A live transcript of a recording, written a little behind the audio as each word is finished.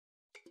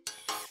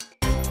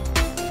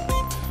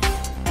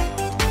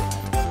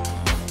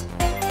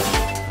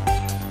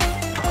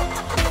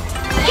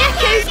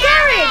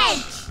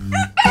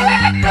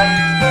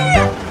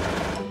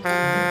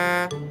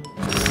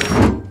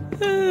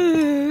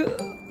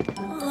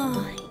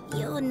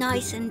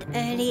nice and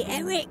early,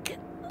 Eric.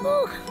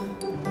 Ooh.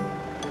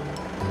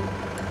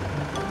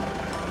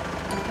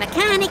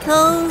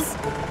 Mechanicals!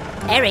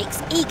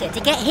 Eric's eager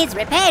to get his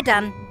repair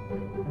done.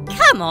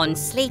 Come on,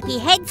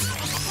 sleepyheads.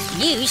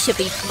 You should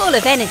be full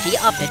of energy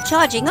after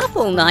charging up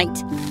all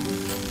night.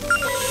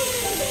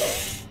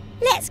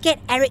 Let's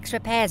get Eric's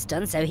repairs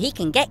done so he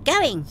can get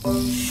going.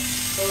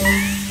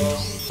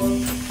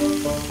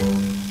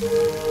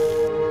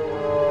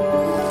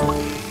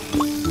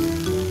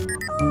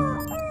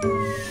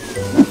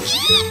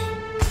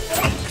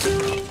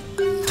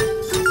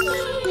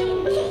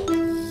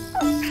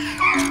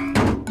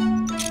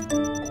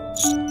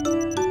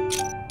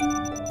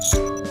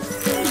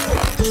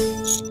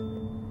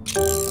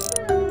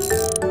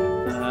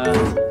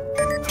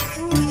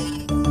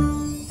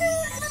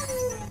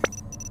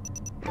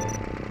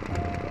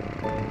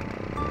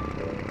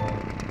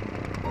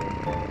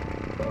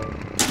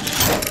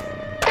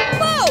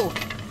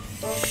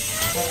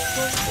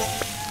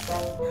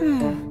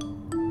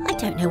 I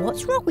don't know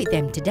what's wrong with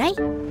them today.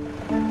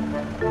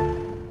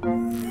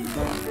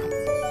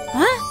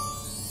 Huh?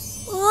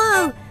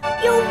 Whoa,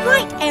 you're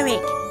right,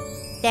 Eric.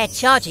 Their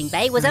charging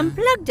bay was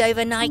unplugged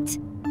overnight.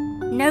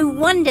 No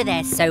wonder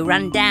they're so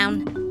run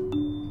down.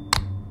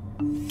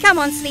 Come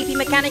on, sleepy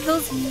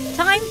mechanicals.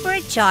 Time for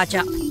a charge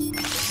up.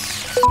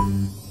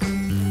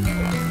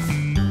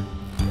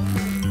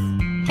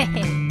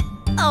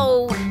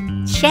 Oh,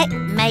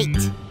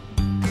 checkmate.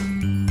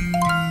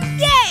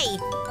 Yay!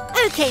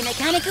 Okay,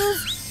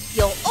 mechanicals,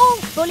 you're all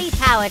fully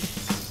powered.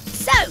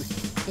 So,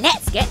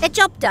 let's get the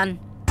job done.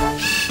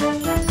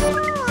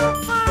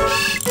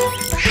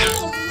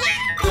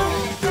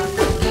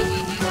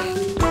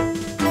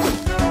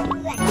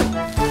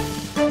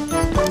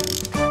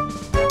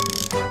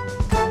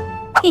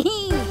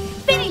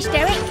 Finished,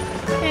 Eric.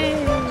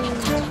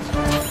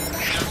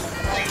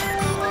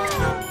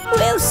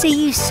 We'll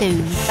see you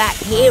soon back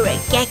here at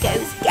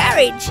Gecko's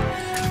garage.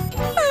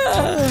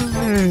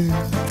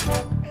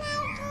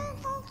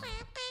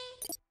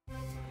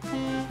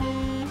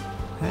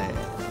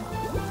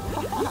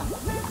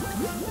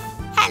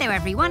 Hello,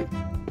 everyone.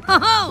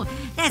 Oh,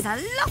 there's a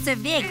lot of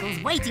vehicles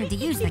waiting to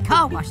use the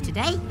car wash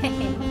today.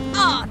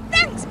 Oh,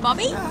 thanks,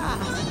 Bobby.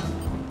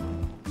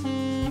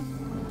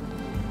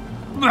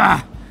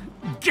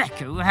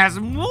 Gecko has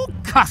more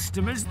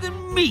customers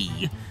than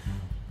me.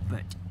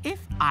 But if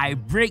I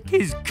break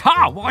his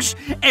car wash,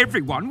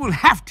 everyone will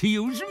have to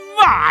use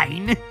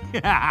mine.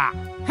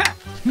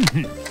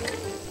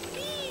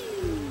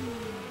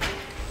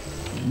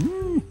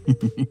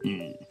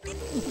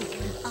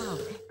 Oh,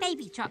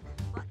 baby truck,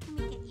 what can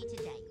we get you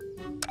today?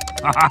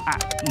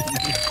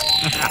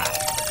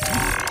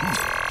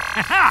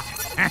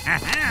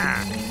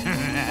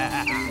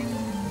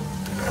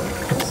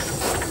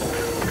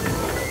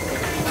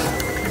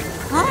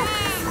 Oh,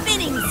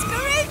 spinning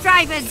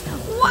screwdrivers!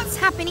 What's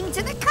happening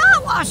to the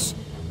car wash?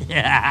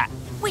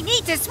 We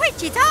need to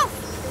switch it off.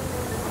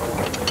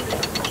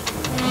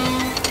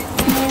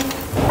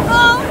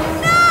 Oh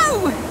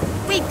no!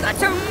 We've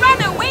got a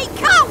runaway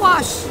car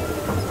wash.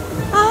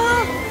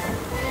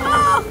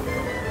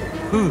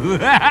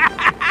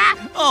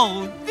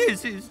 Oh,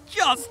 this is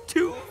just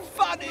too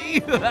funny.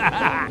 Good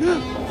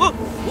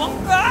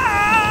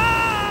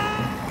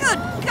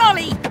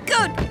golly,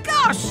 good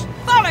gosh!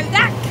 Follow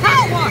that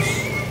car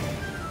wash!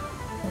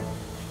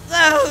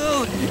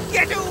 Oh,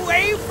 get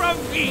away from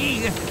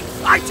me!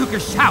 I took a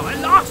shower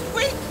last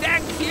week,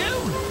 thank you.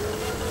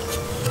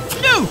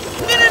 No!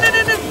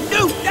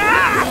 No!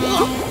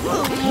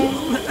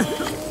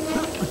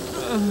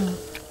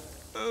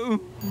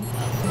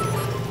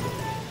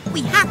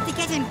 We have to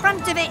get in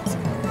front of it!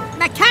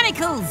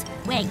 Mechanicals,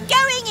 we're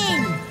going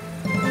in!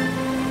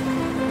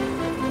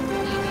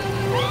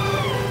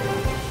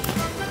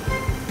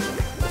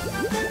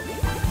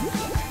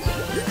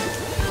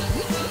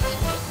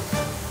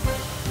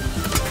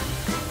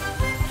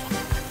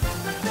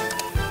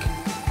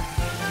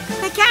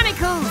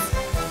 Mechanicals,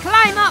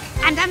 climb up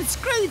and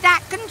unscrew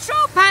that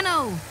control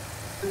panel!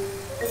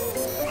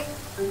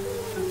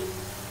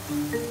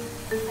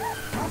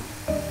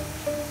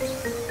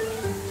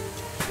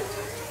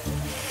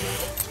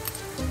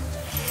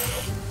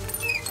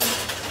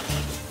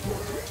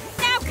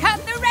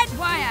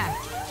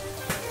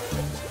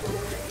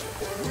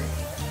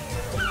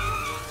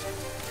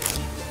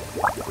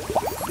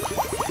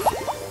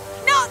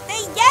 Not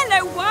the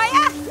yellow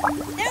wire,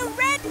 the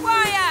red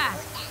wire.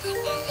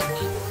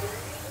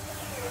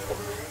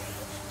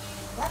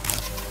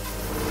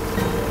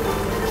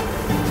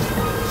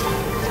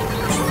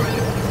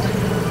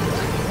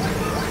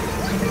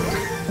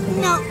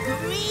 Not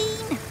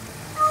green,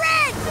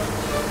 red.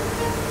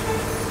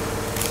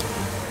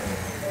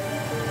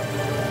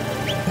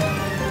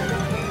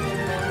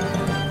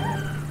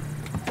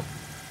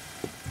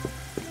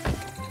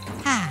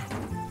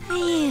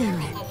 Phew.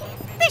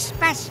 Bish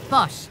bash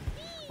bosh.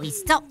 We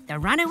stopped the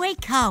runaway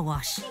car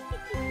wash.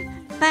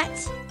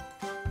 But,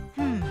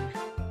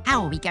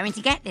 how are we going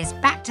to get this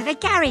back to the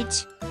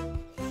garage?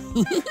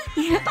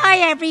 Bye,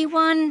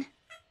 everyone.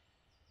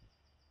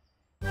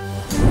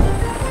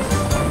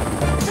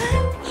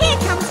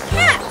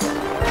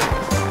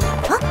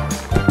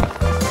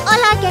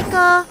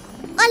 Gecko.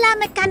 Hola,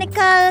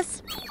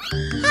 mechanicals.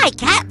 Hi,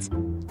 Cat.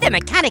 The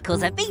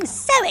mechanicals have been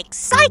so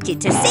excited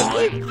to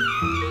see you.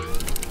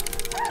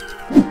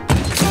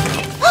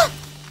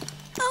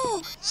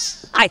 Oh,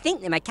 I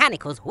think the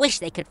mechanicals wish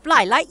they could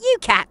fly like you,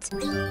 Cat.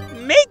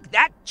 Make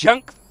that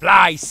junk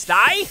fly,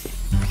 Sty.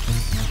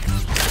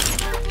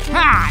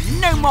 Ah,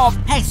 no more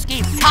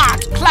pesky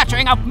cars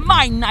cluttering up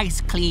my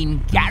nice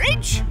clean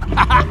garage.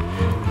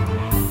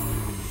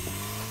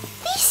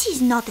 This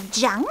is not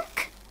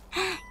junk.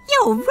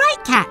 You're right,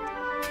 Cat.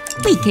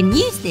 We can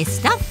use this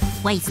stuff.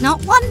 Waste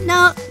not, want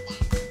not.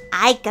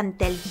 I can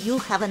tell you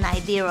have an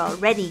idea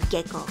already,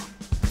 Gecko.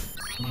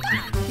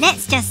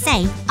 Let's just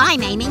say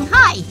I'm aiming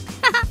high.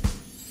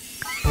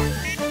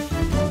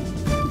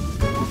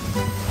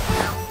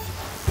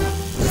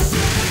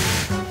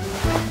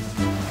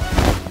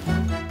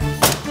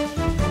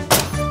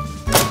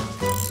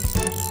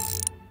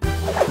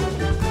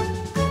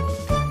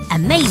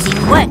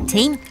 Amazing work,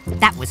 team.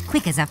 That was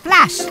quick as a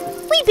flash.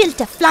 We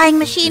built a flying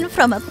machine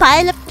from a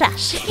pile of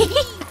trash.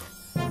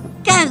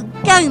 Go,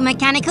 go,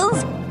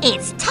 mechanicals.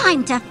 It's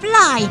time to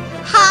fly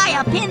high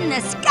up in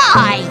the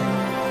sky.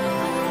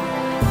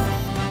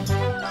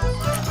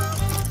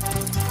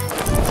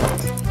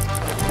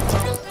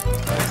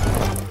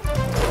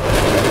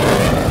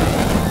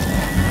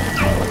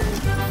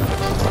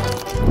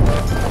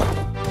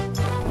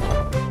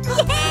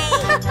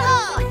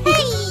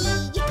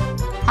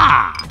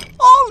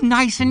 All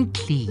nice and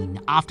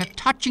clean after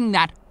touching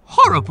that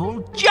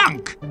horrible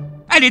junk.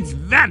 And it's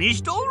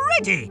vanished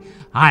already.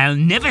 I'll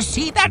never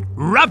see that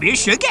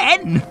rubbish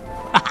again.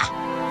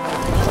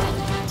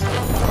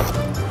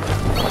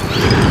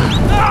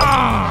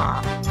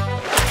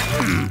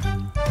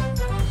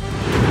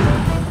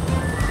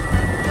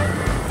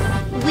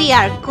 We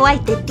are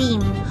quite a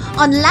team,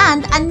 on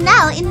land and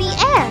now in the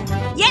air.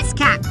 Yes,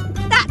 Cat,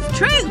 that's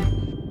true.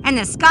 And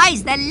the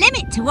sky's the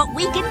limit to what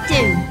we can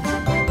do.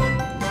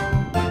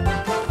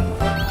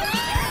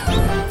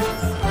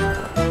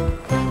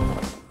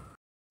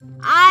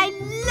 I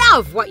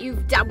love what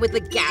you've done with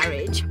the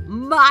garage,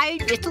 my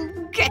little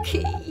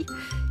Gecky.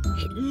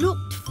 It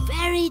looked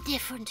very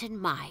different in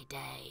my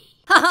day.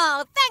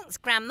 Oh, thanks,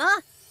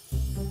 Grandma.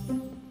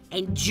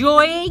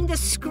 Enjoying the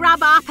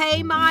scrub up,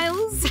 eh,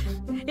 Miles?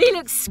 He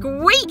looks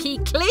squeaky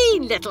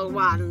clean, little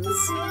ones.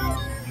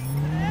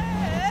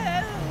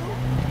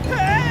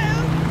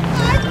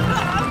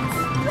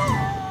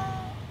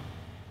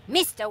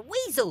 Mr.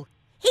 Weasel,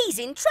 he's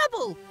in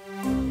trouble.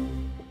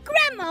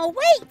 Grandma,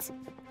 wait.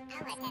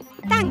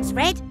 Thanks,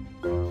 Red.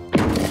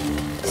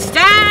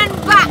 Stand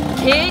back,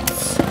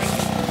 kids.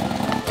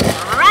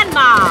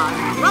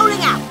 Grandma's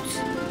rolling out.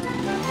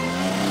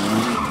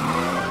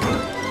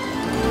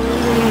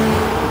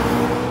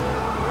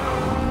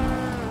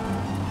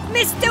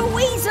 Mr.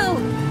 Weasel,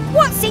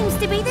 what seems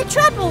to be the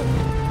trouble?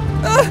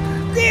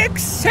 The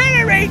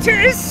accelerator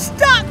is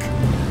stuck.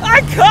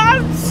 I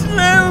can't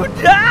slow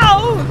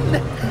down.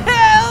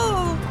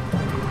 Help!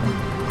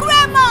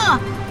 Grandma,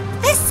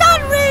 the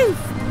sunroof.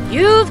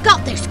 You've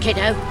got this,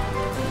 kiddo.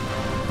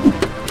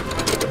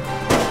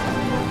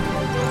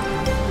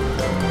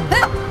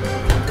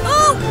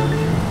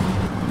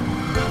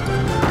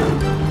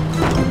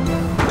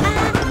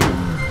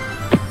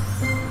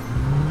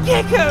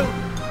 Gecko,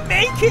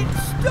 make it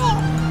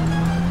stop.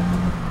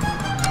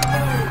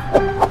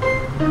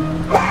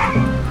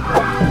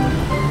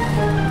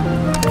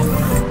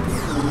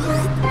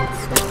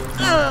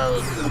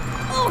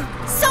 Oh,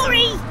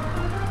 sorry.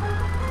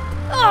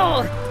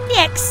 Oh, the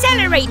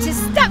accelerator's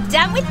stuck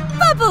down with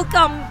bubble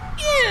gum.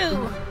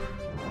 Ew.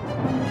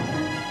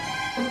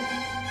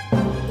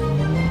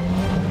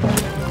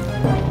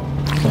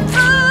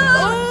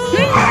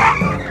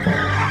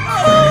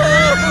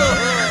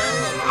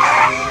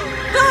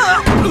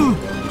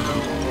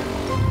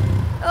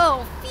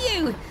 Oh,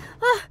 phew.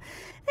 Oh,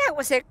 that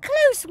was a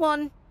close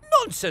one.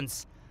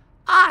 Nonsense.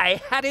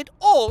 I had it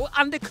all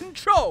under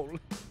control.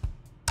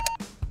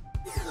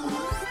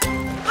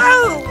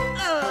 Oh!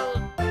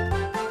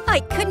 I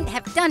couldn't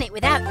have done it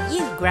without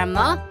you,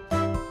 Grandma.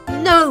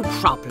 No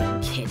problem,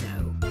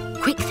 kiddo.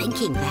 Quick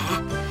thinking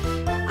there.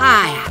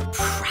 I am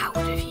proud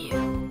of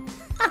you.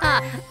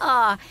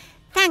 Oh,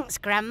 thanks,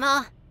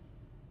 Grandma.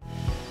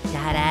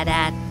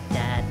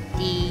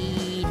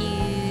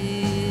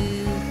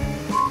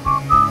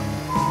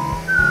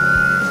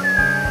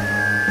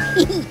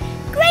 Da-da-da-da-dee-doo.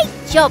 Great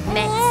job,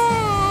 Max.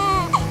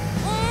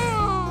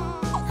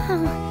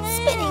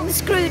 Spinning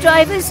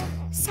screwdrivers.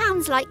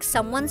 Sounds like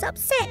someone's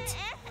upset.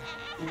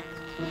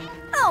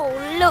 Oh,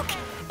 look.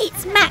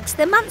 It's Max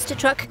the monster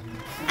truck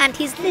and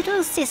his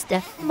little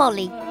sister,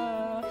 Molly.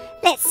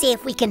 Let's see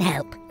if we can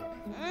help.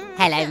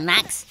 Hello,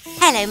 Max.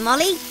 Hello,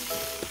 Molly.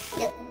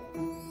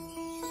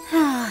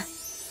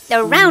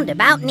 The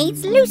roundabout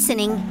needs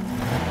loosening.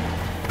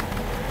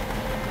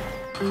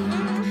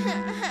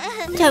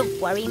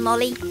 Don't worry,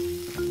 Molly.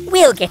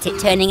 We'll get it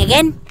turning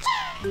again.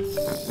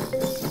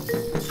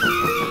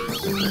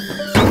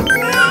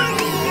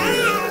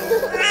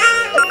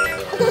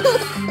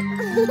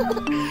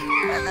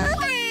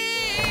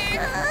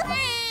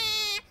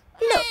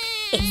 Look,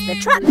 the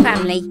truck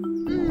family.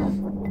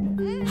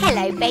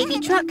 Hello, baby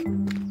truck.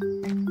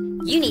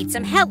 You need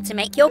some help to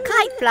make your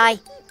kite fly.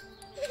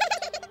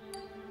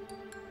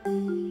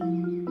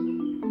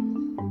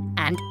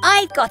 And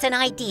I've got an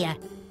idea.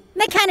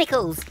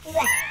 Mechanicals.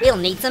 We'll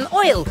need some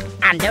oil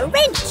and a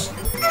wrench.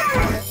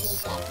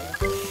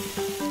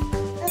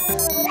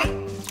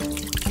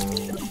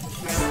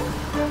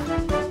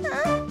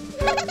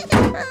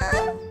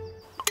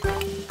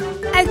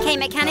 Okay,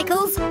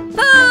 Mechanicals,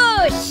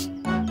 push!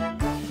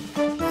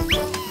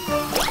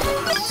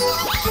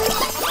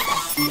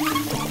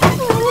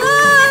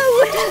 Whoa!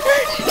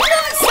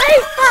 Not so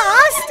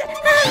fast!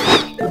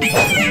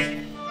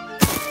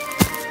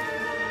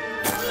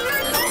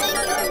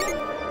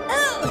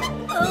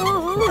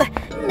 Oh,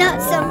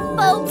 nuts and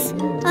bolts.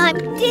 I'm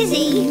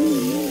dizzy.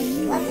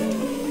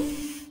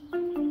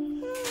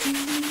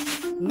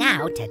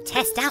 Now to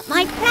test out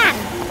my plan.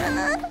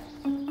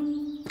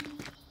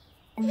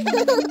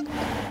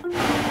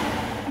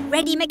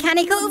 Ready,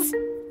 Mechanicals?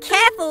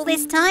 Careful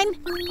this time.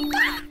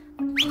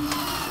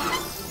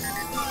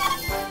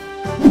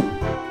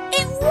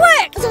 It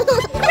worked!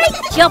 Great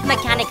job,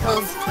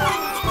 Mechanicals.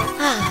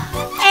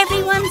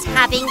 Everyone's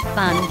having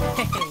fun.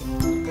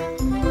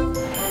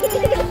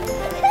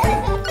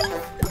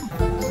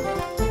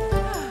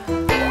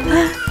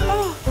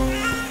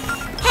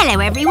 Hello,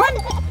 everyone.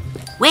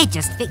 We're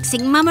just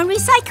fixing Mama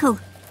Recycle.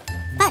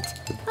 But,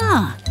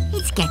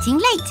 it's getting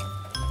late.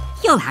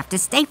 You'll have to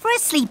stay for a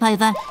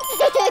sleepover.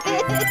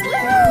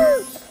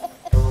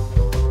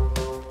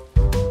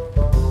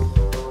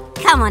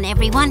 Come on,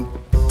 everyone.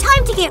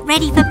 Time to get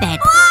ready for bed.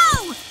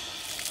 Whoa!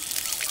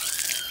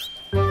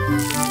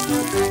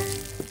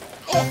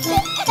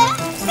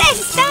 They're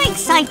so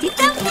excited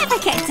they'll never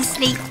get to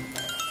sleep.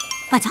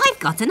 But I've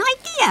got an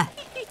idea.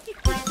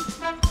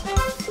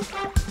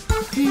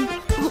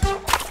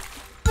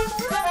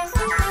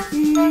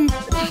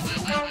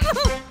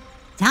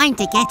 Time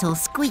to get all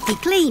squeaky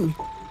clean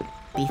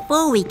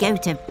before we go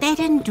to bed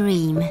and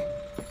dream.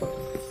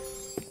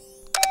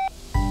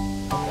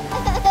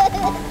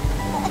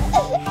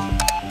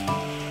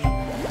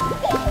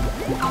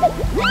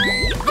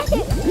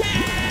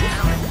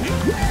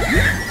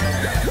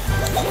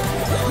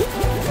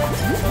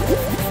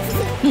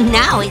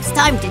 Now it's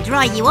time to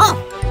dry you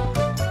off.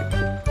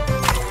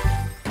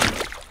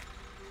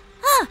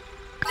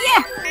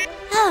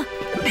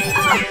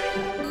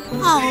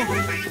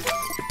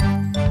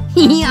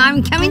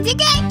 I'm coming to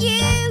get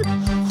you!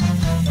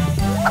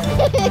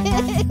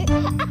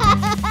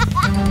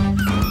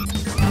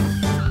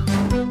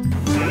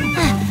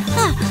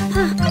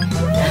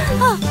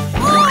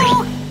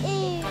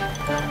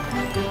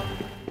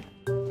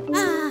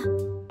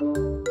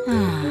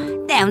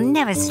 They'll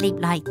never sleep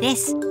like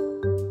this.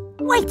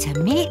 Wait a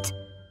minute.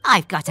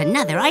 I've got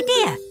another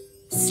idea.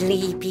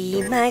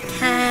 Sleepy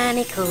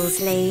Mechanicals,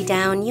 lay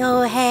down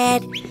your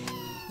head.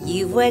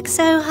 You've worked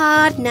so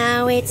hard,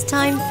 now it's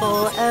time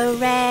for a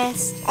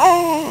rest.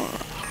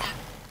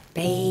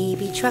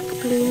 Baby truck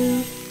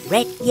blue,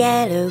 red,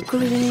 yellow,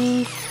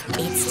 green.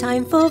 It's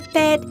time for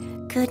bed.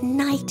 Good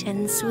night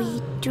and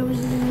sweet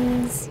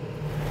dreams.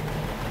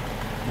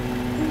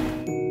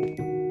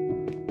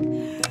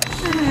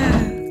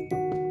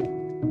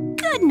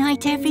 Good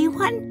night,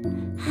 everyone.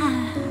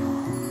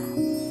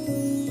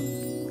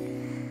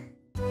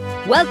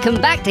 Welcome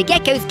back to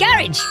Gecko's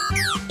garage.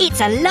 It's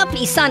a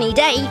lovely sunny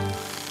day.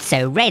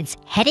 So Red's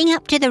heading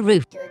up to the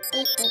roof.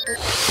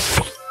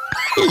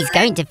 He's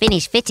going to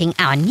finish fitting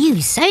our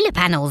new solar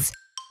panels.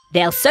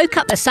 They'll soak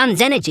up the sun's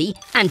energy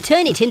and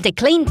turn it into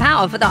clean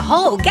power for the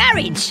whole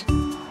garage.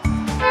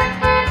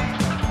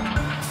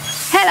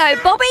 Hello,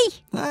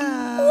 Bobby.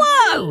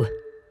 Whoa!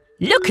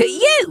 Look at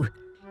you.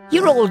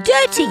 You're all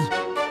dirty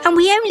and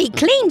we only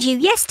cleaned you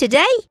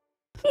yesterday.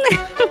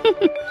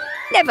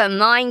 Never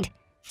mind.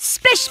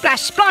 Splish,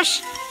 splash,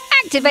 splosh.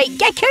 Activate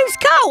Gecko's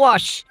car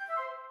wash.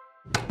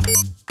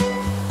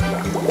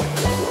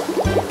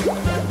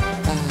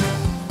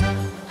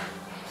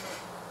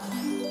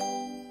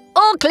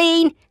 All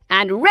clean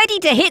and ready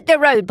to hit the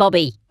road,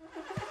 Bobby.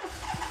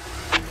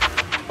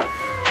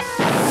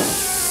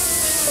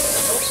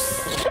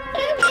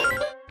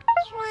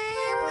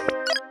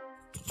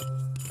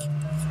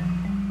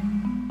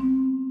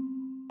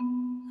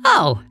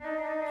 Oh,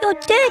 you're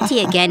dirty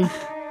again.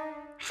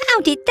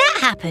 How did that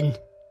happen?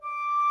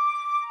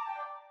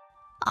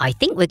 I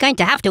think we're going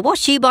to have to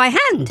wash you by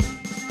hand.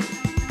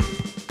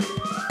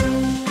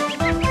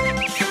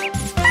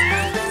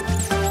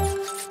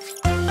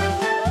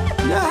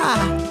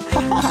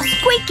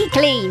 Squeaky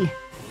clean.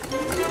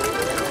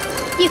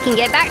 You can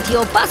get back to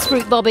your bus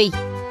route, Bobby.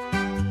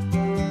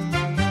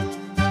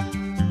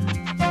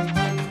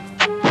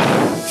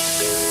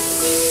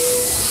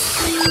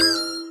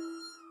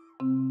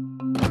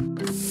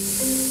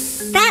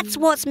 That's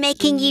what's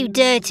making you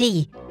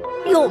dirty.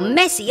 Your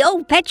messy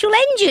old petrol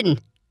engine.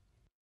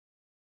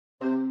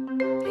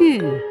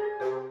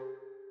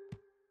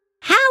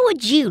 How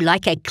would you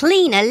like a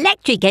clean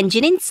electric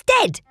engine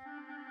instead?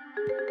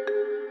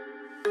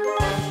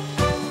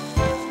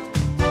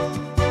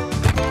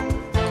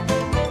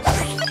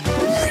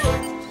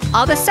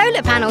 Are the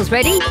solar panels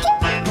ready?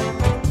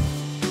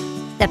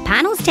 The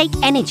panels take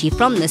energy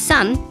from the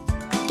sun,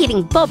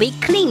 giving Bobby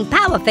clean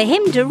power for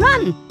him to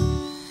run.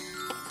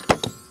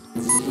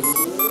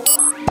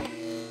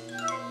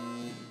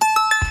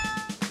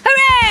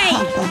 Hooray!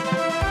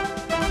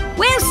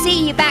 We'll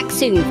see you back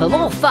soon for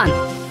more fun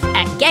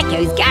at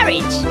Gecko's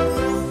garage.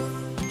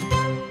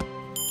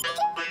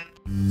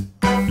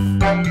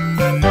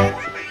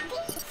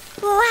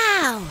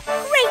 Wow!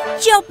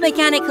 Great job,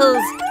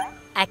 Mechanicals!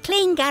 A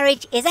clean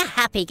garage is a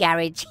happy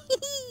garage.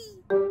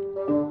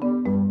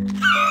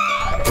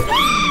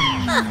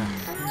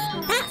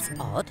 That's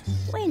odd.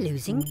 We're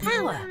losing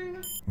power.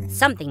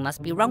 Something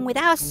must be wrong with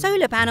our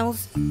solar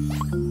panels.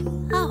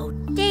 Oh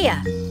dear,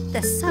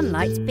 the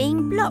sunlight's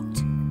being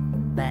blocked.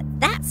 But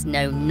that's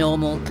no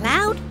normal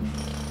cloud.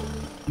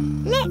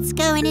 Let's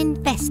go and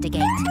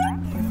investigate.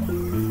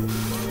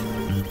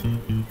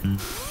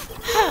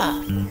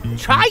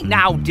 Try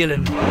now,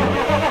 Dylan.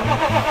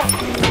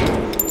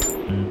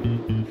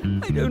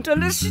 I don't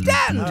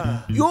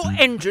understand. Your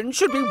engine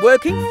should be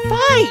working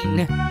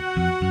fine.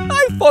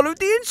 I followed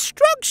the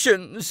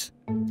instructions.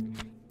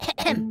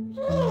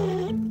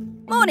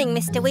 Morning,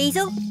 Mr.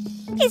 Weasel.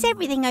 Is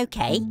everything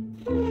okay?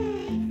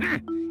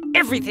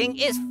 Everything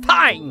is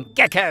fine,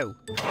 Gecko.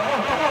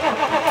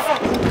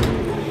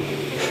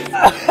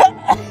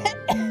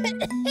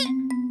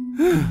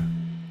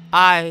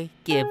 I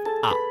give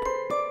up.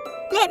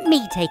 Let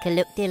me take a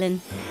look,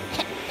 Dylan.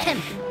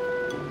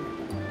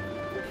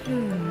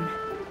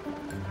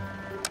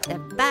 The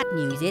bad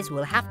news is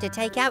we'll have to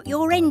take out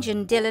your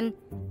engine, Dylan.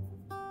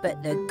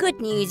 But the good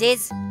news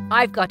is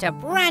I've got a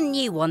brand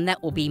new one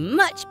that will be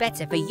much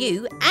better for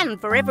you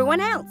and for everyone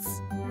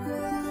else.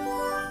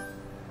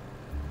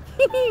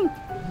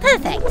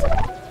 Perfect.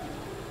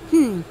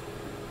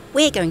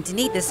 We're going to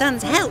need the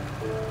sun's help.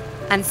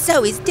 And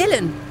so is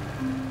Dylan.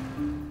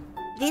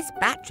 This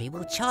battery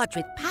will charge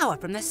with power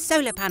from the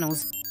solar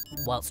panels,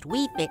 whilst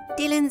we fit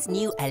Dylan's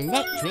new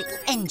electric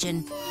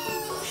engine.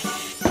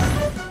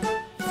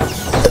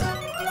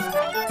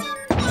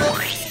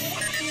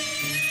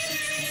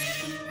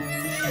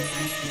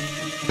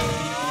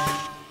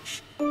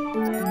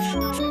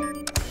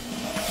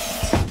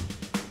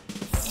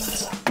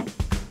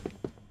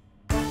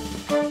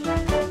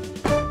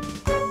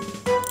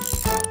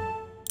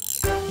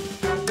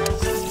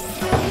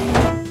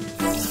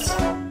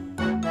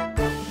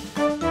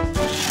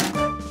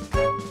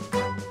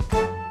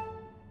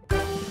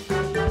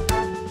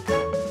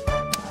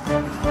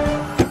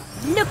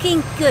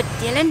 Looking good,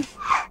 Dylan.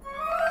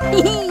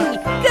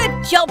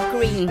 Good job,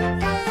 Green.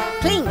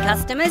 Clean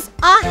customers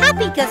are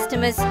happy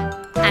customers.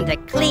 And a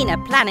cleaner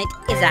planet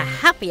is a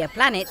happier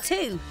planet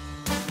too.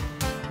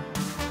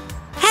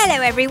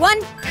 Hello,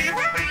 everyone.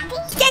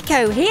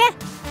 Gecko here.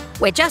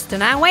 We're just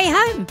on our way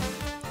home.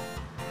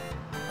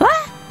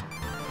 What?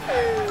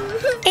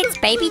 It's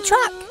Baby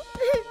Truck.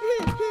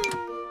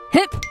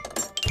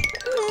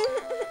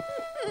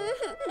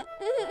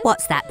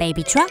 What's that,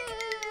 Baby Truck?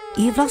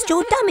 You've lost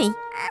your dummy.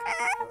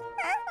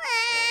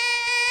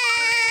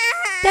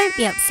 Don't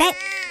be upset.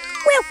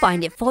 We'll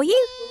find it for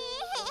you.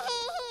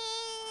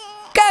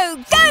 Go,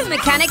 go,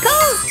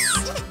 Mechanicals!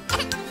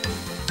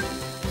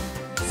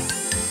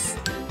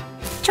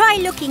 Try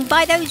looking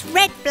by those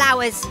red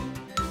flowers.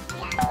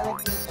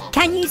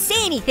 Can you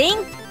see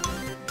anything?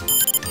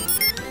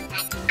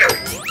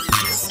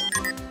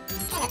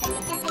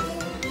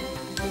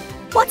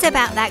 What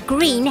about that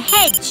green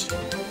hedge?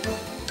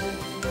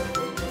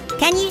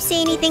 Can you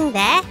see anything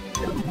there?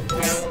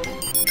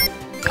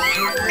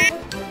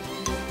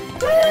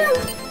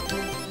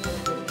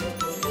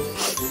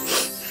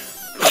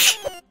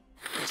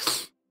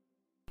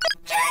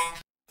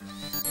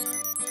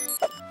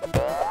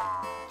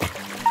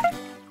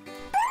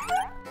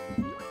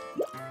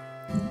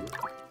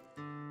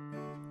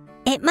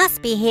 It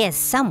must be here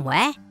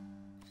somewhere.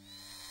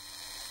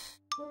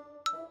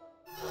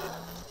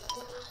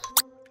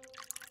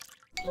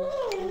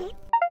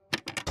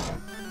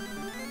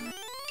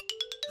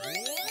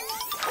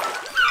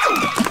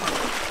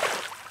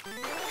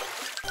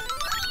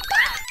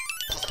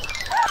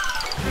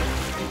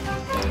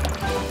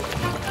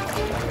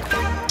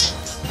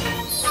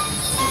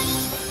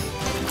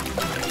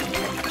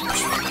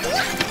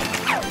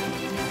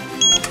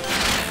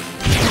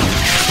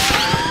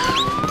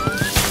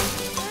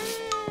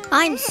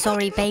 I'm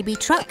sorry, Baby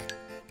Truck.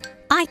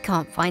 I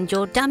can't find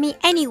your dummy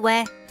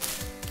anywhere.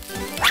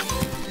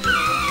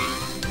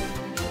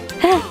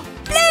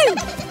 Blue!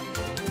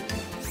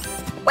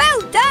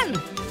 Well done!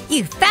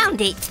 You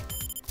found it!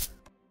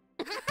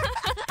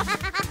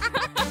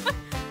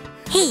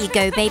 Here you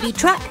go, Baby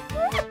Truck.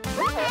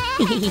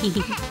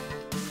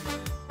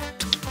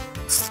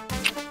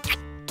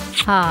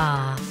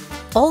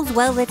 All's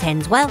well that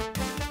ends well.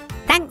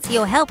 Thanks for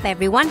your help,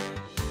 everyone.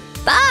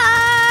 Bye!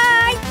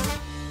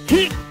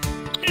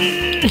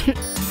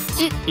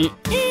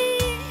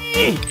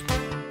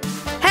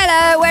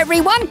 Hello,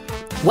 everyone.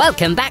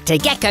 Welcome back to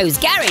Gecko's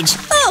garage.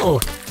 Oh,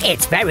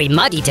 it's very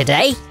muddy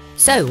today,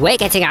 so we're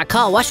getting our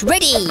car wash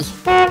ready.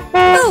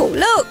 Oh,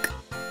 look.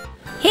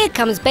 Here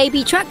comes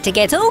Baby Truck to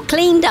get all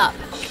cleaned up.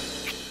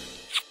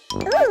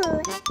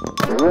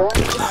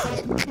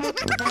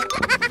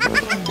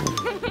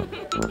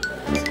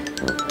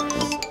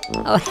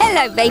 Oh,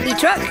 hello, Baby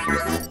Truck.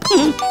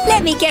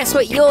 Let me guess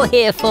what you're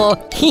here for.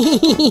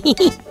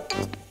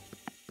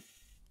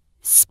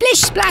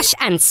 Splish, splash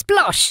and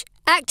splosh.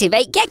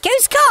 Activate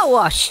Gecko's car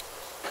wash.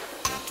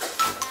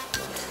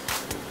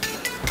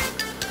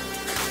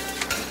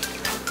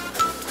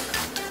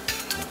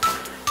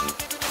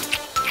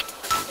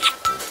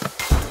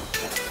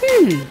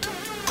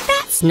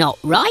 That's not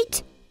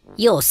right.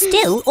 You're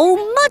still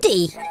all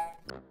muddy.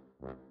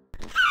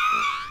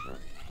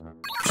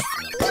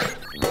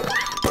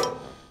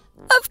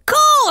 Of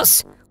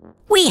course!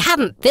 We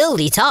haven't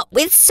filled it up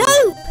with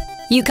soap.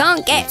 You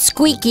can't get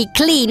squeaky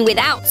clean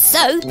without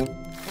soap.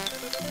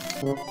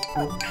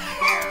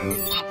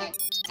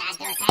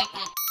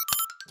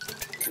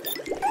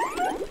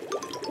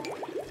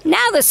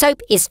 Now the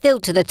soap is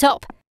filled to the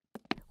top.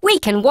 We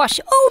can wash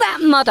all that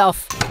mud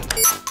off.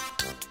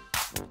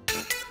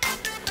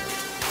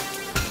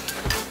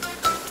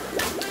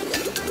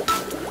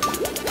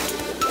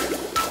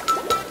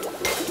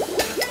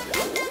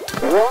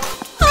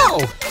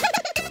 Oh!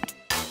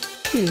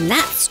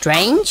 That's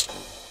strange.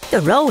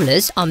 The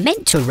rollers are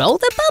meant to roll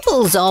the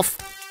bubbles off.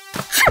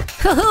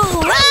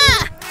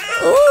 Hoo-hoo-ah!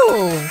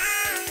 Ooh!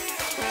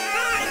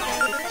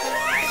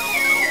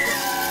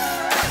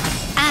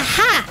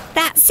 Aha!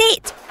 That's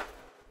it!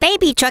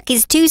 Baby Truck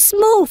is too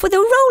small for the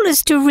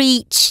rollers to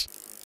reach.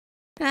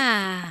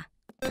 Ah.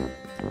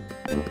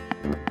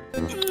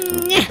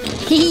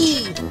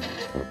 Hee.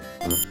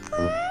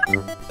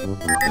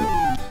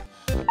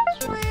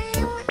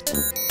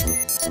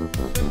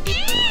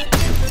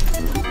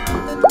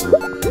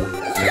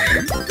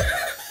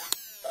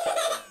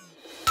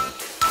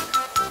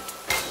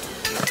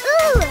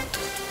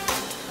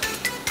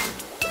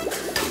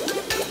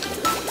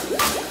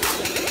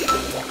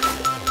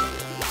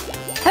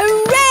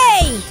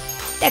 Hooray!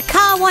 The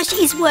car wash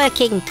is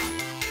working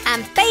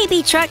and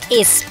Baby Truck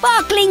is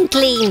sparkling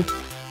clean.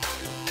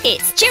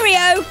 It's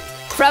cheerio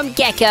from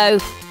Gecko.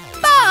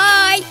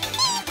 Bye!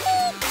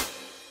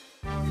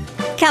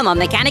 Come on,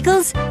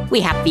 mechanicals.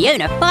 We have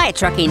Fiona Fire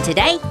Truck in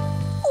today.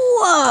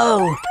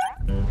 Whoa!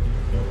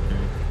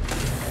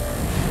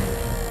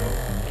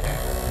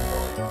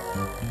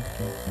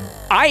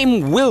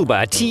 I'm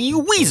Wilbur T.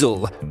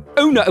 Weasel,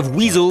 owner of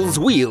Weasel's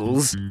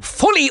Wheels,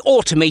 fully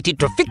automated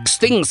to fix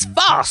things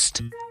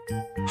fast.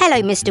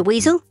 Hello, Mr.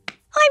 Weasel.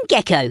 I'm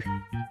Gecko.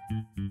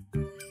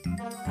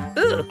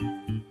 Ugh.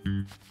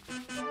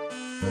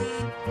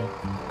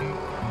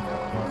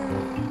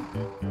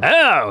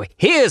 Oh,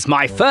 here's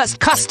my first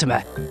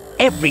customer.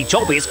 Every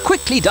job is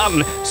quickly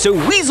done, so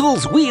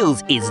Weasel's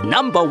Wheels is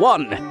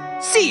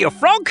 #1. See you,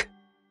 Frog.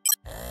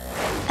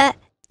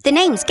 The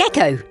name's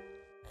Gecko.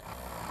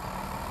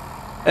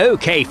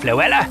 OK,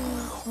 Floella.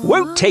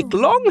 Won't take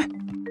long.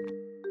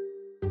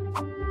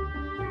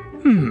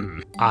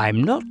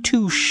 I'm not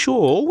too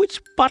sure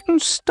which button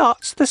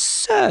starts the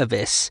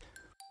service.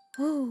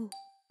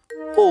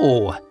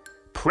 Oh,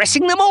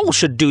 pressing them all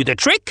should do the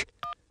trick.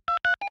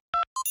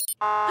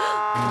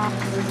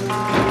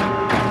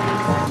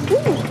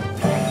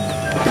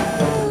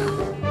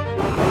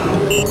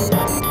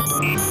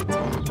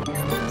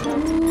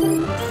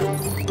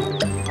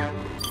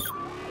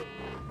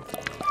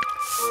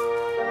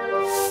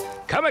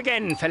 Come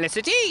again,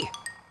 Felicity.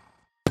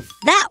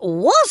 That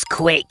was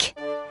quick.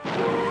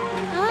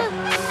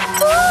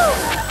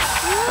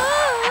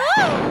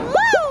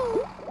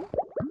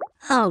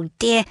 Oh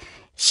dear,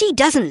 she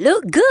doesn't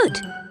look good.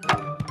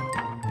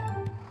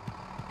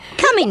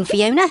 Come in,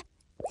 Fiona.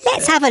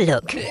 Let's have a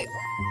look.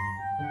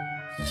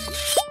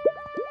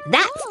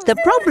 That's the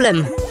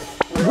problem.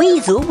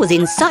 Weasel was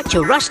in such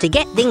a rush to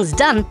get things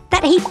done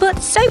that he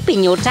put soap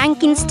in your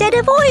tank instead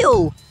of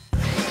oil.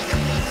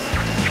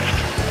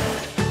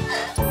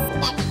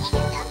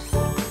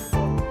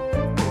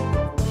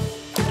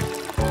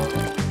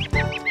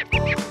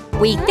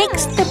 We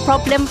fixed the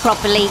problem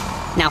properly.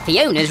 Now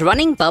Fiona's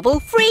running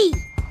bubble-free.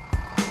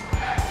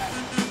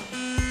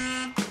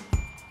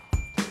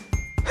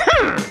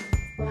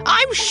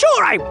 I'm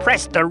sure I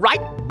pressed the right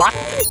button.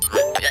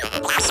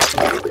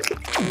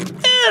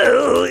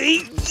 Oh,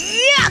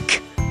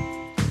 yuck!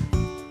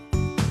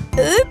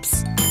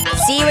 Oops.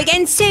 See you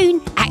again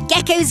soon at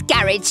Gecko's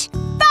garage.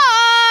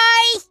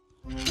 Bye!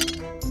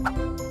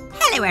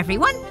 Hello,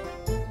 everyone.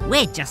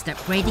 We're just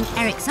upgrading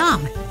Eric's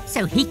arm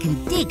so he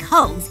can dig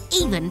holes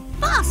even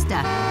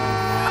faster.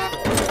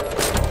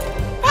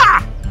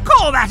 Ah!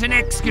 Call that an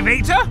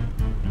excavator?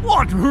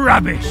 What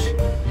rubbish!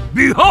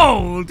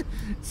 Behold!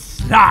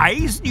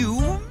 Sly's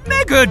new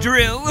mega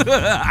drill!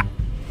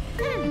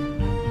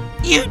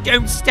 You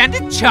don't stand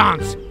a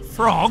chance,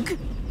 Frog.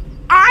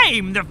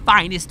 I'm the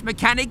finest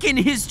mechanic in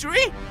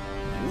history.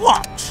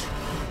 Watch!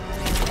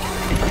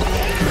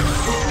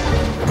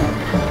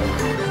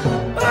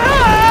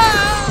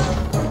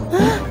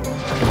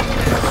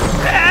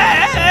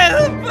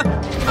 Help!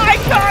 I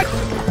can't...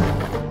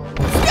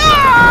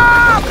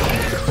 Stop!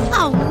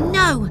 Oh,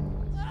 no.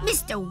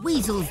 Mr.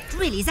 Weasel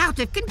is out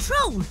of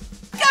control.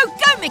 Go,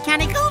 go,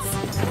 Mechanicals!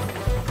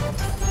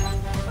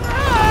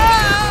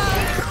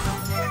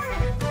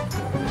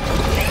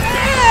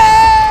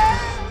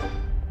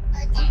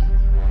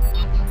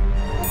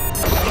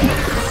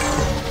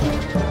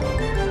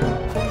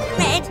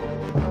 Red,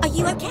 are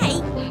you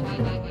okay?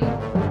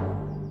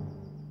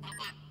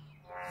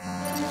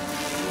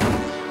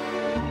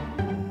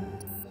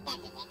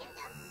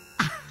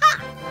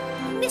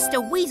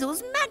 Mr.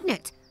 Weasel's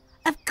magnet!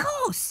 Of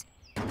course!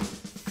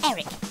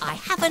 Eric, I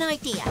have an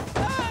idea.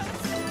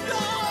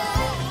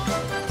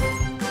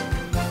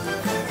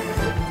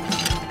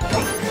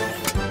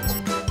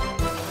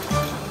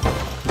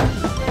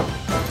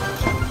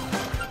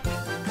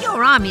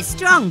 Your arm is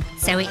strong,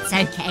 so it's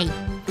okay.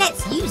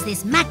 Let's use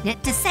this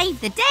magnet to save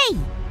the day.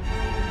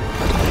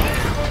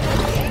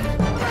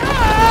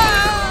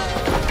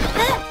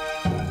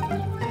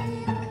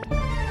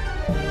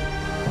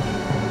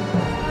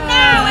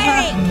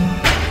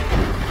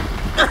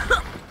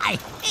 I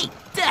hate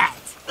that!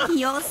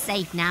 You're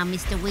safe now,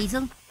 Mr.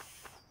 Weasel.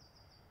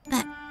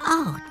 But,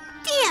 oh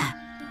dear,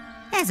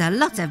 there's a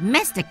lot of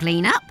mess to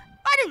clean up.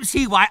 I don't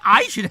see why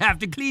I should have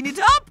to clean it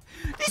up.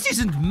 This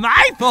isn't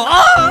my fault.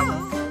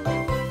 Oh!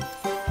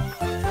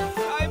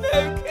 I'm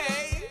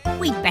okay.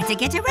 We'd better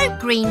get a rope,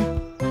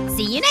 Green.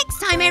 See you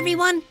next time,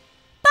 everyone.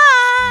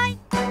 Bye!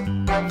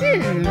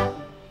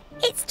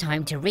 It's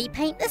time to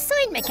repaint the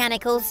sign,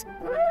 Mechanicals.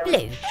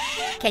 Blue,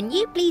 can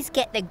you please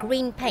get the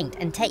green paint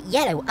and take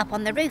yellow up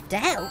on the roof to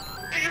help?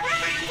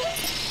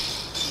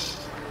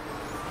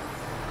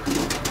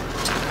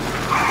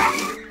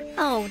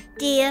 Oh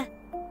dear,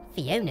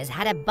 Fiona's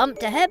had a bump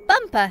to her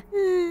bumper.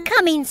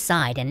 Come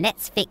inside and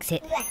let's fix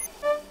it.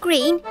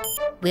 Green,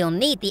 we'll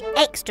need the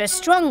extra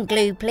strong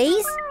glue,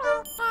 please.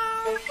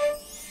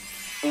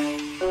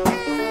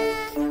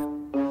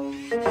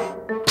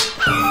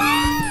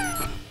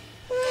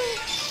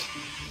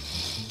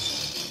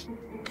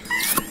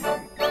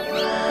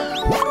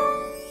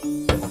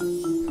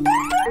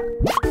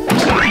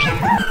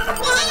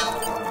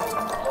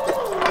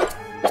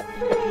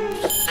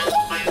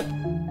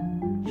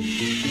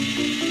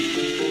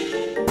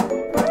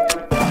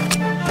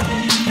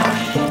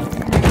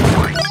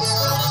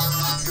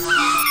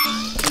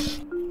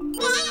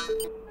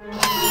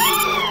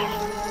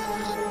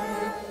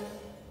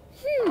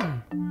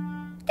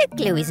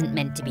 Glue isn't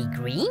meant to be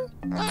green.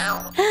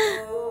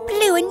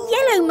 Blue and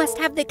yellow must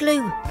have the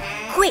glue.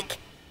 Quick,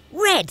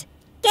 Red,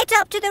 get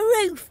up to the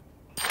roof.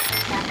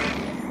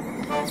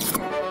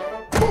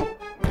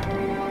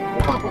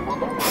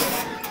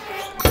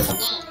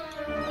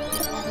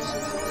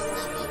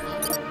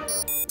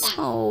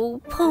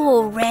 Oh,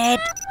 poor Red.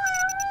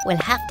 We'll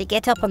have to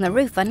get up on the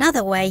roof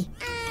another way.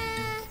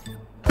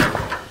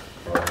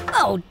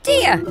 Oh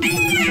dear,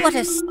 what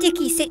a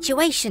sticky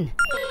situation.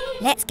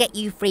 Let's get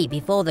you free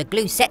before the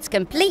glue sets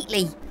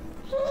completely.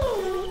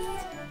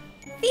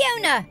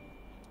 Fiona,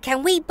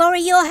 can we borrow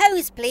your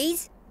hose,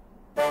 please?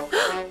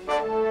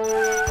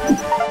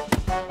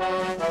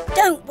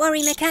 Don't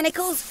worry,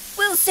 Mechanicals.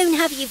 We'll soon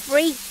have you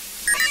free.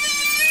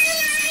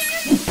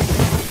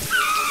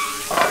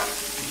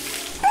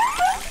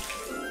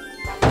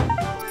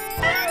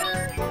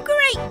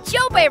 Great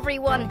job,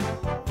 everyone.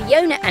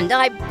 Fiona and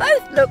I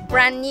both look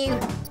brand new.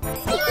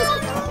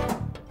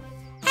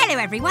 Hello,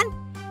 everyone.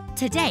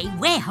 Today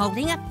we're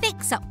holding a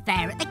fix-up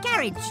fair at the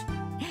garage.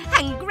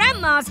 And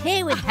Grandma's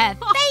here with her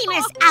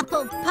famous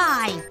apple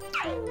pie.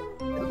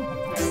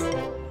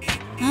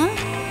 Huh?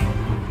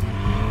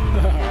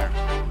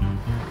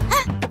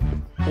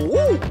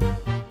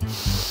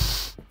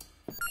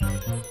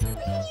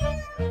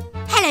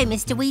 Hello,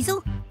 Mr.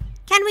 Weasel.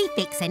 Can we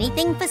fix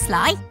anything for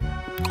Sly?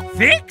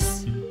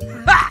 Fix?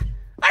 Ha!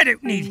 I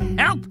don't need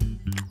help.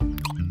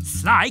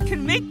 Sly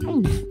can make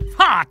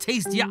far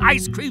tastier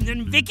ice cream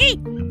than Vicky.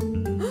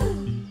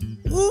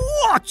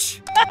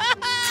 Watch!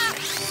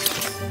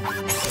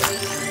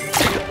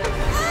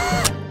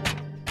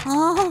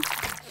 Oh.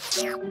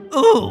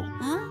 Oh,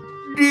 Huh?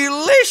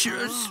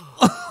 delicious!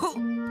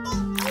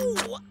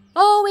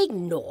 Oh,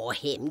 ignore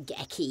him,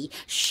 Gecko.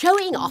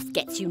 Showing off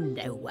gets you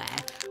nowhere.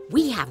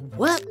 We have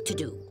work to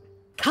do.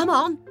 Come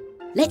on,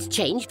 let's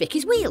change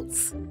Vicky's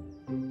wheels.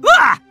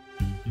 Ah!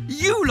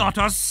 You lot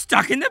are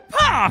stuck in the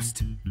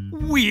past.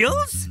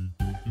 Wheels?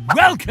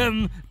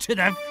 Welcome to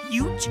the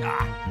future.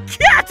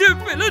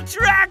 Caterpillar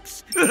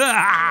tracks!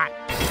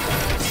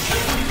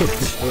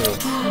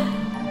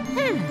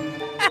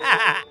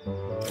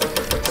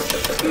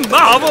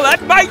 Marvel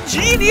at my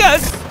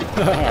genius!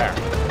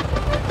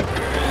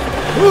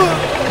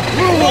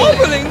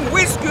 Wobbling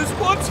whiskers,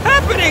 what's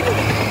happening?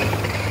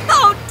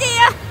 Oh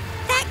dear!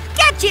 That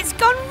gadget's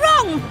gone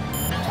wrong!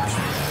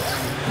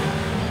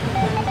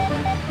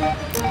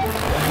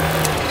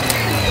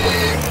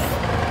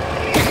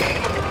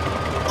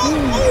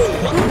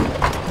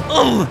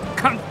 Oh,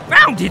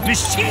 confounded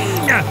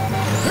machine!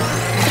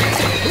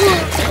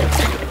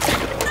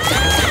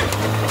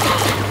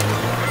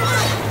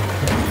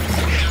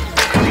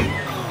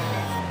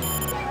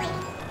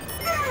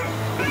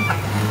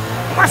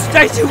 Must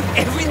I do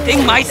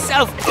everything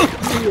myself?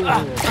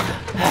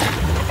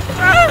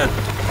 Help!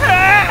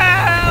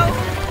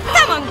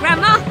 Come on,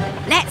 Grandma.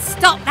 Let's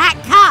stop that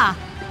car.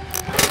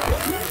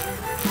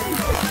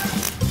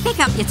 Pick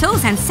up your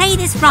tools and say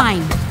this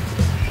rhyme.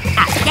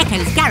 At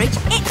Gecko's garage,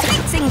 it's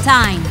fixing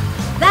time.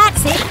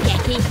 That's it,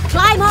 Gecky.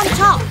 Climb on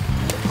top.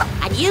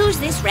 And use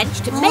this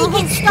wrench to make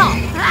it stop.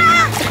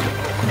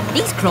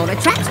 These crawler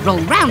tracks roll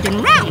round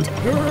and round.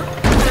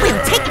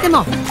 We'll take them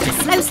off to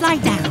slow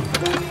slide down.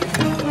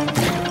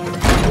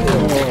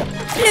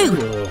 Blue,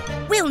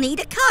 we'll need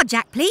a car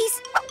jack,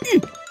 please.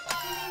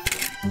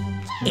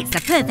 It's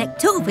the perfect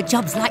tool for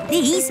jobs like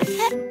these.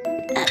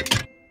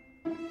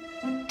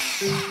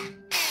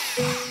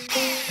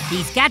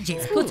 These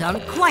gadgets put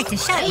on quite a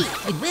show.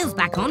 With wheels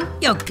back on,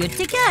 you're good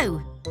to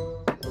go.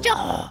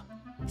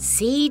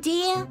 See,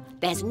 dear?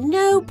 There's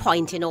no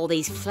point in all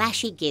these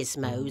flashy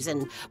gizmos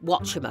and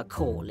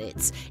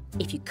whatchamacallits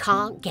if you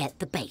can't get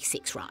the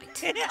basics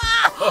right.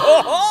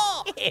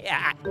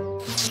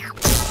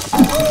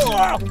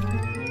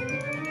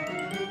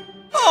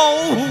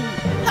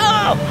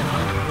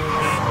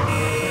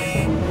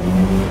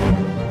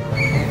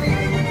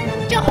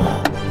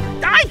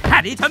 I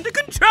had it under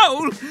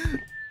control.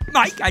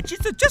 My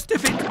gadgets are just a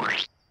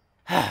bit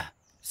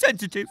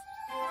sensitive.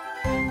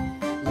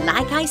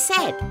 Like I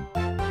said,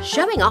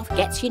 showing off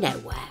gets you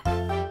nowhere.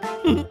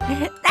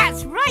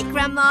 That's right,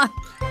 Grandma.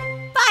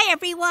 Bye,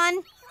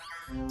 everyone.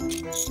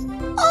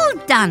 All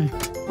done.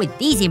 With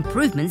these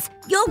improvements,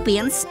 you'll be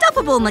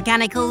unstoppable,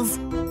 mechanicals.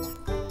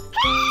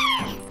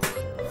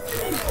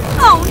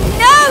 Oh,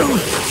 no!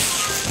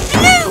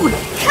 Blue,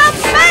 come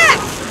back!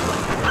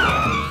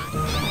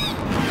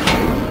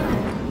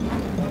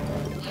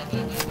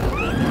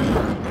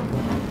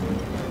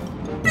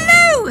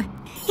 Blue!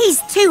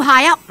 He's too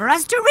high up for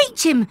us to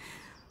reach him.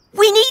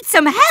 We need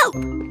some help.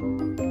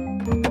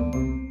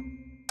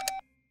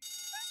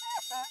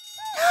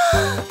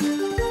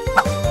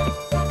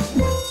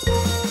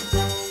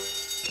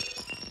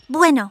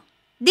 Bueno,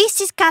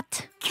 this is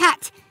Cat.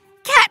 Cat!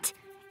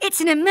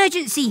 It's an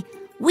emergency.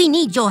 We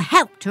need your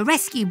help to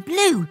rescue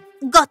Blue.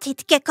 Got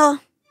it, Gecko.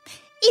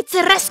 It's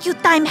rescue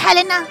time,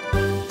 Helena.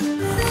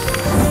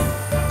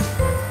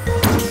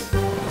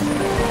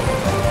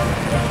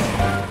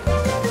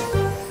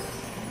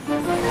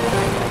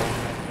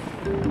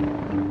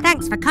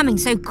 Thanks for coming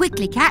so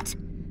quickly, Cat.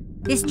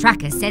 This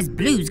tracker says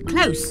Blue's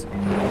close.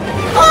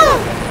 Oh!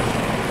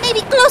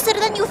 Maybe closer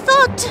than you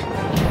thought.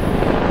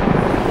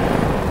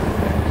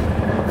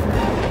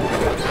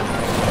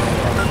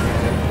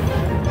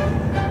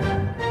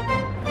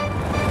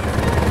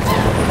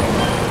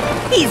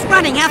 He's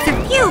running out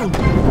of fuel.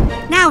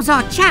 Now's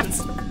our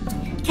chance.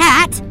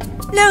 Cat,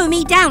 lower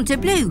me down to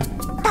Blue.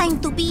 Time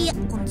to be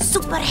un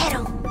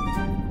superhero.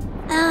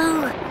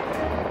 Oh.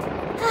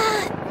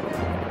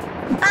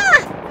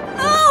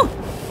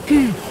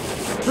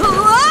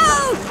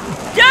 Whoa!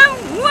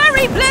 Don't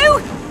worry, Blue.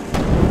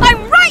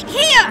 I'm right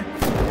here.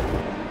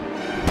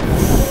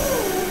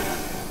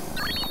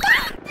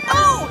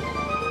 Oh,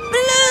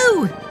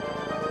 Blue!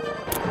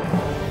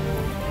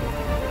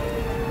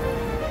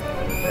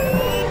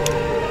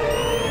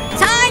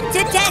 Time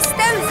to test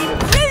those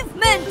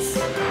improvements.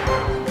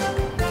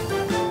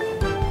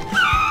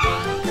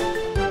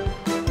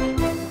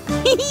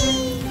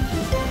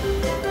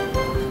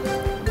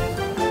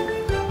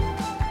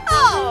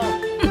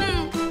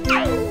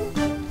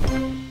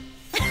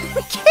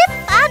 ¡Qué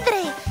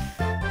padre!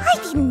 I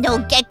didn't know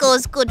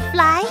geckos could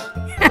fly.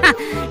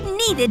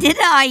 Neither did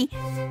I.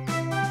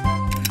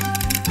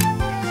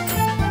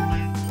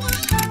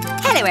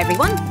 Hello,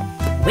 everyone.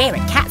 We're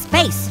at Cat's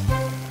base.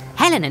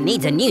 Helena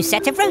needs a new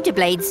set of rotor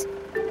blades.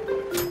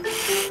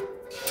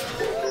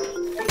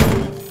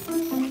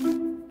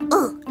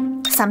 Ooh,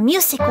 some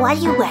music while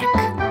you work.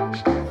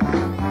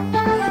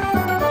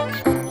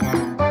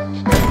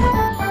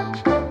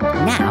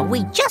 Now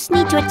we just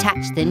need to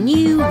attach the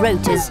new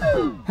rotors.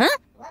 Huh?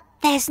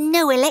 There's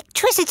no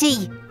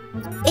electricity.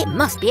 It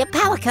must be a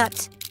power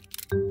cut.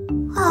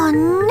 Oh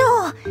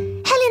no!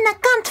 Helena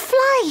can't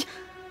fly!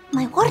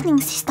 My warning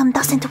system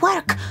doesn't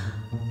work.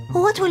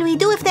 What will we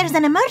do if there's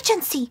an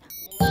emergency?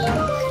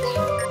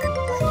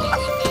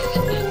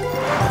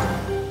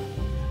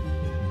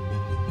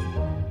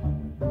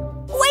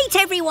 Wait,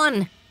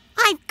 everyone!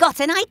 I've got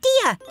an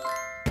idea.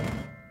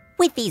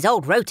 With these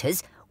old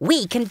rotors,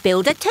 we can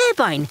build a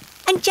turbine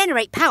and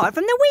generate power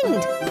from the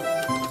wind.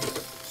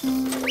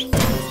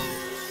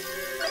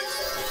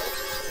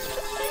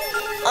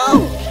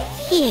 Oh,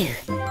 phew.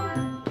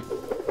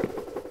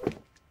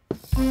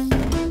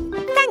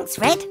 Thanks,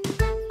 Red.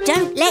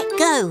 Don't let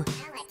go.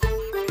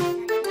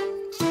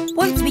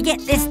 Once we get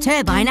this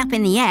turbine up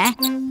in the air,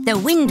 the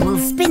wind will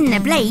spin the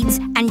blades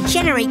and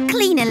generate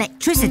clean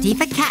electricity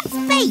for Cat's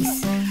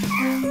face.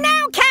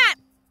 Now, Cat!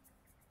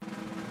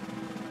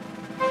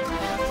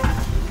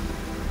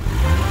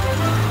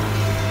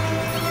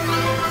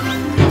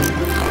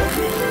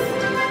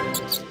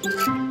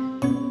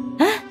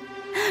 Huh?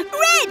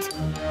 Red!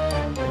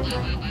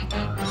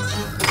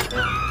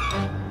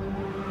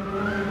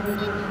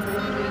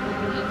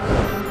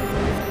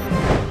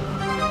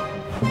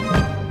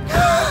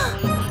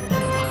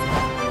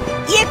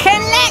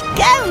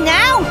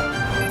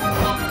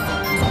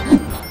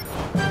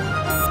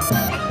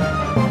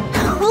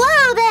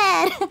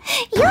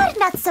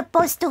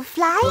 supposed to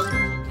fly?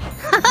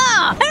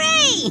 Ha-ha!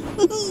 Hooray!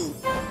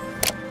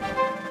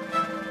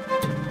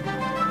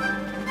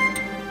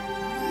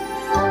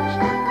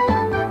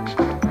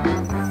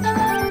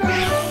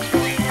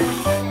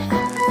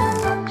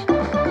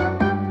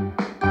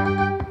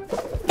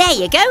 There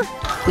you go.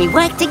 We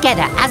work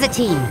together as a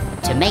team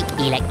to make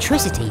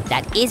electricity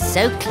that is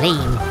so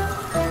clean.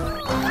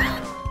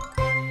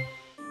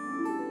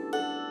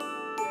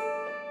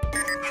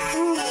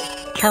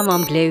 Come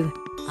on, Blue.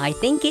 I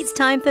think it's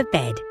time for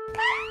bed.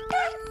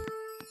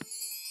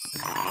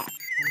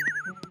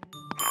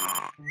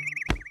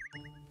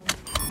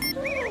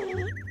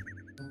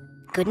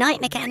 Good night,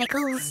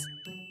 Mechanicals.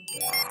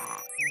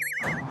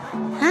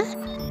 Huh?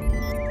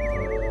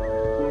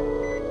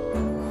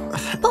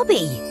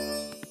 Bobby,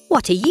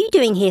 what are you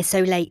doing here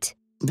so late?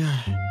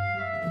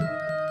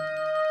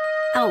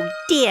 Oh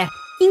dear,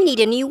 you need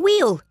a new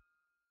wheel.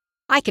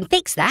 I can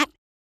fix that,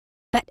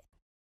 but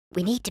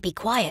we need to be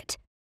quiet.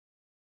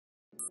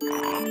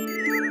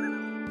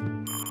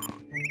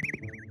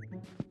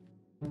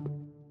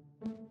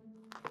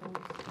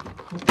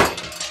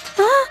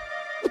 Huh?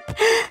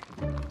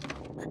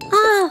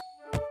 Oh.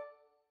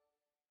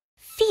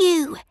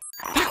 Phew,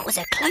 that was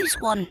a close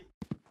one.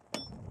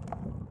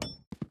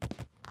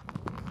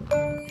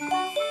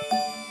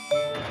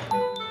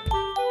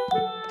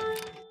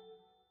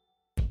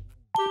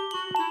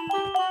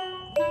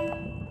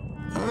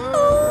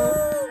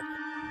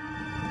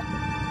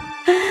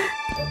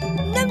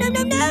 No, no,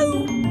 no,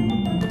 no!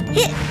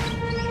 Hit!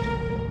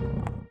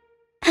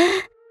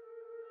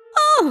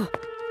 Oh!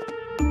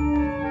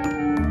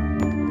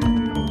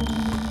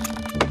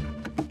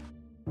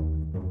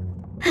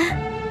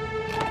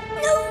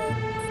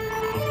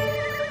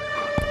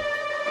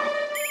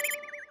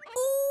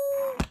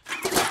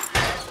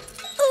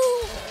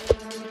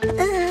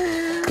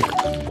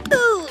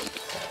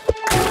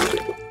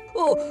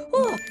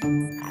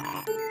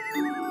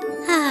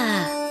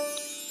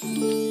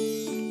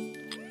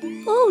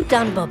 All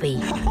done, Bobby.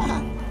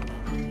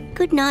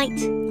 Good night.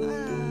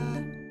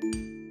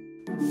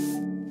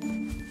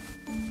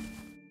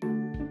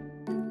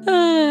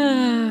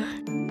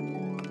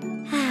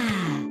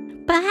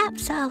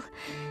 Perhaps I'll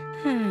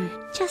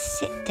just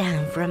sit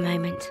down for a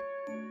moment.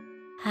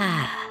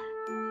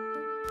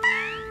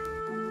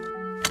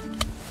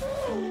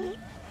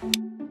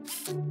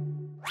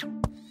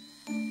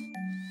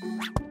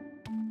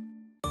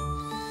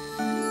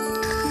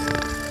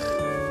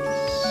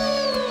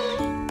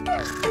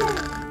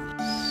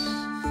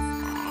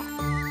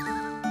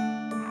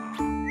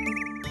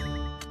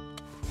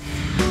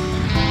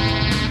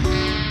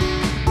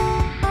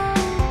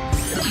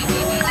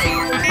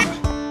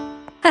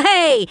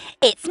 Hey,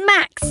 it's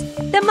Max,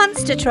 the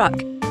monster truck.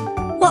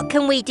 What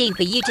can we do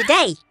for you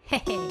today?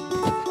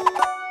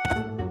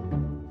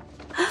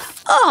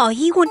 Oh,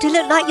 you want to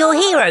look like your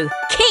hero,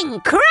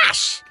 King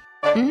Crash!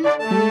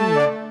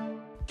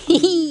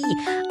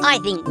 I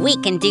think we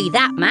can do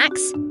that,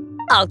 Max.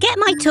 I'll get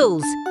my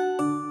tools.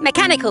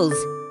 Mechanicals,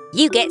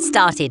 you get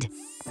started.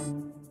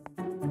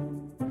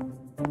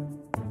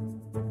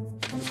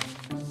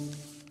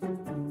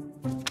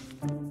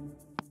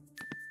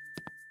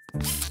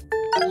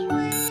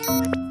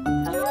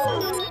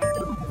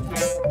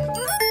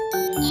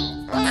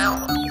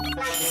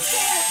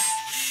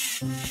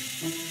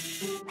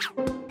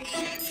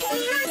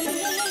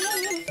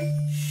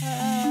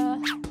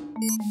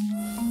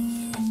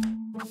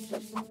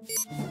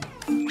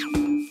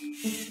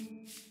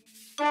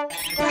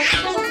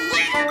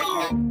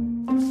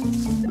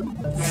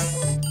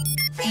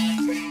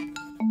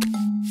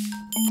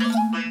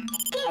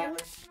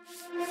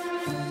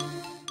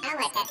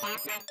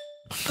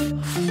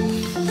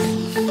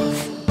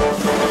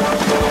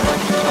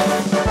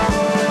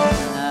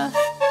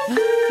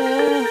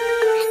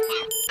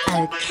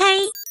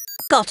 Okay,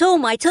 got all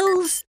my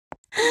tools.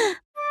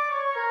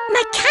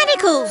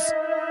 Mechanicals!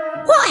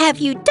 What have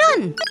you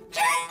done?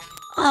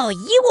 Oh,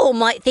 you all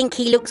might think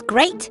he looks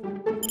great,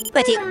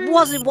 but it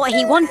wasn't what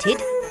he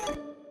wanted.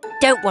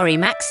 Don't worry,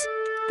 Max.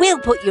 We'll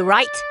put you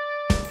right.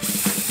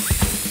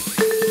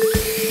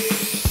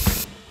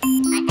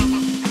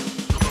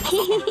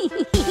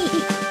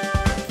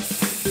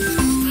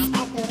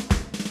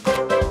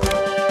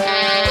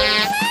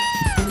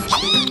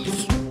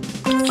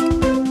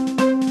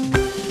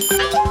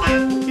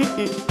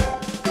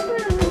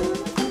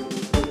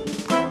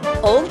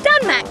 All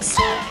done, Max.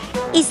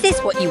 Is this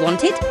what you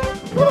wanted?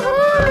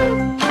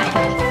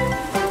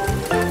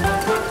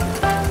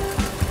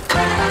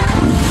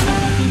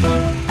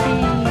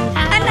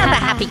 Another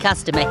happy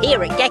customer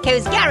here at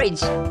Gecko's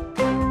garage.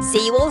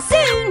 See you all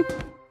soon.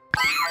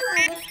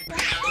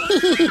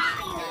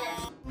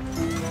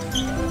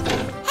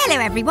 Hello,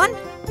 everyone.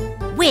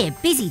 We're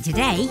busy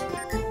today.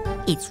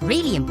 It's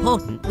really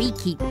important we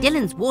keep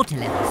Dylan's water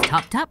levels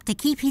topped up to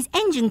keep his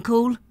engine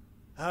cool.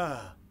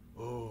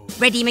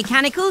 Ready,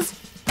 Mechanicals?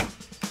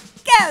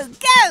 Go,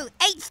 go,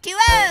 H2O!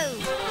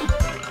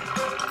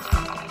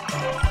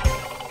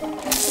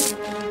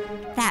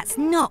 That's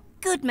not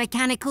good,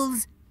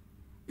 Mechanicals.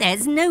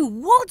 There's no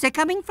water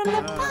coming from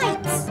the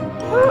pipes.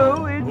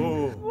 Oh,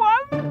 it's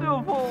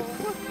wonderful.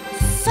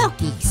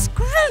 Soggy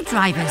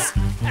screwdrivers!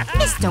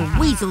 Mr.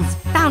 Weasel's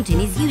fountain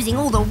is using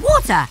all the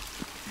water.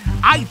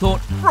 I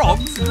thought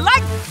frogs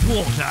liked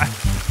water.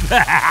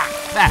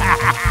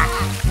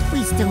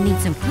 We still need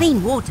some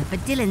clean water for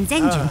Dylan's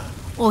engine,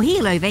 or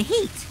he'll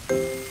overheat.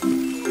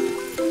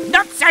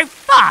 Not so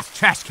fast,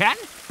 trash can.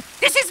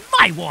 This is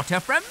my water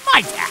from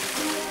my tap.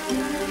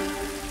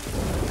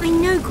 I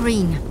know,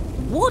 Green.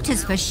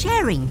 Water's for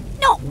sharing,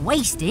 not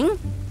wasting.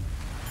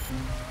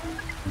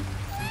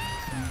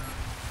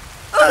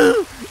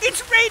 Oh,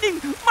 it's raining.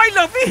 My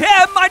lovely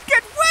hair might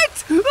get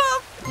wet.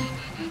 Oh.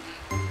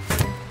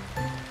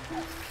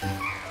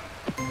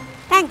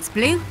 Thanks,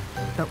 Blue.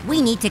 But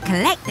we need to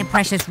collect the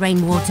precious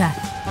rainwater.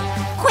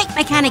 Quick,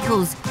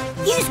 Mechanicals!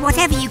 Use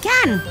whatever you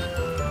can!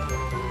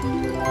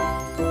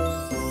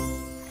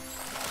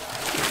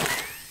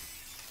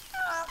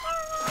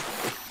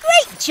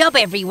 Great job,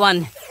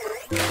 everyone!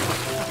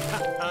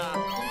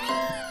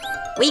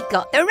 We've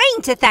got the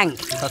rain to thank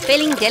for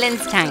filling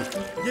Dylan's tank.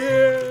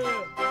 Yeah!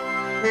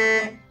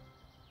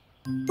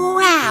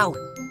 Wow!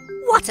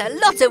 What a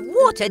lot of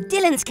water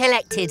Dylan's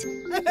collected!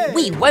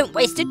 We won't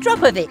waste a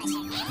drop of it.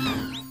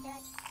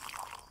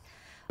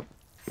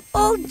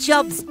 All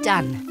jobs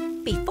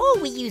done. Before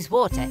we use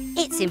water,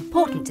 it's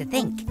important to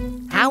think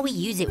how we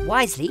use it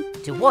wisely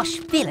to wash,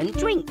 fill and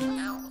drink.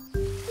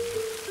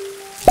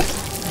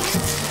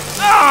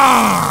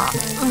 Ah!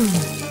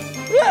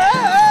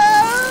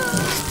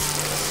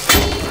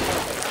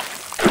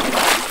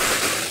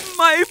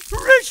 My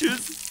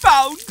precious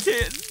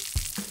fountain!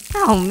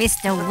 Oh,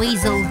 Mr.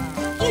 Weasel,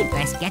 you'd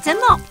best get a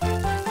mop.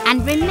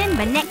 And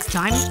remember next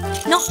time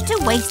not to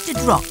waste a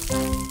drop.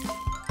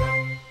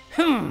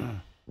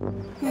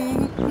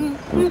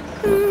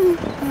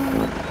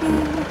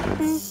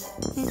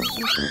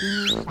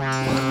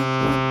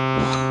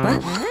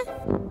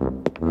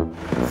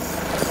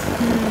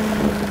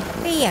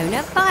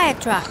 Fiona fire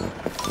truck.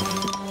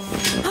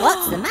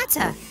 What's the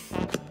matter?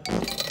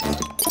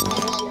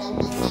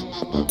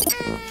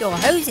 Your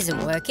hose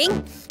isn't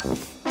working.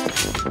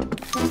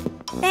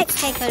 Let's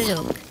take a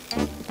look.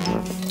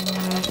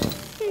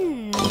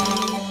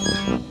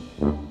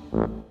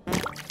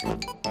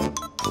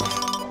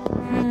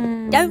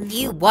 Don't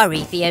you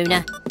worry,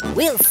 Fiona.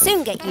 We'll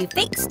soon get you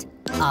fixed.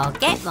 I'll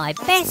get my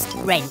best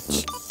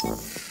wrench.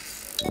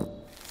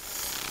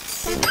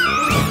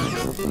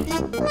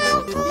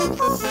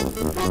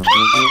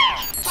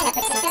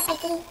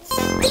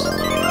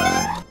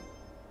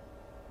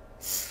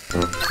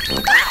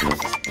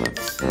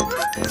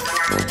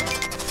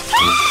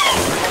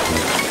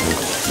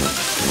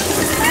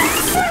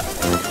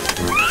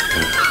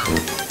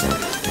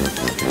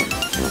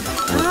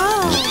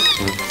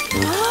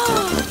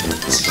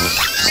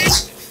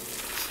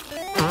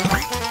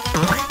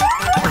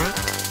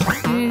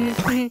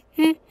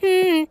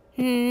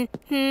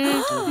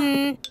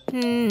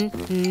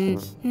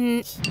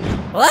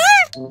 What?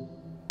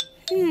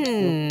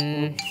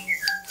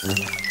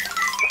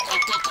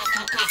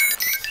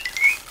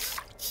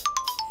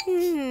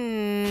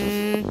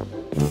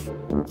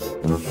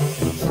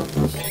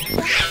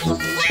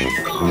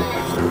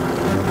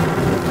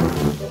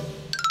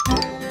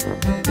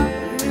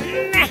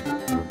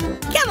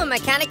 Come on,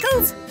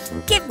 Mechanicals.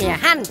 Give me a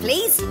hand,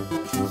 please.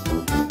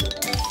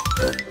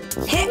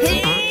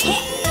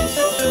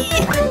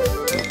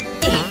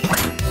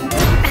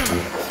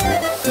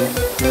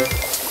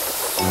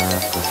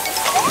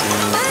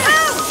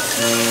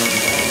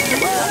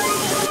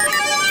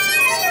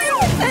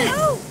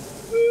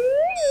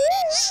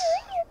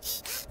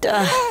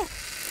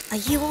 Are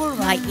you all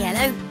right,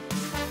 Yellow?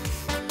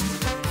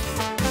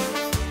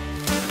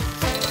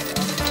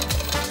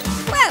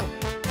 Well,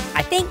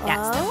 I think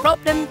that's the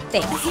problem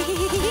fixed.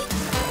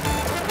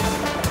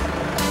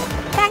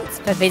 Thanks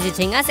for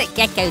visiting us at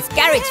Gecko's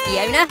garage,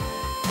 Fiona.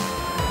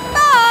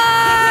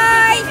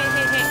 Bye!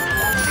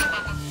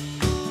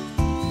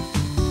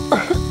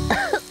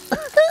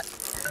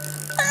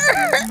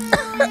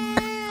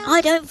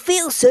 I don't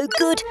feel so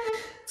good.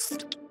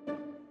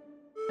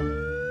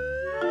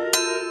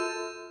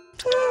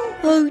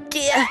 Oh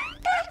dear,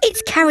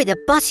 it's Carry the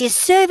Bus's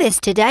service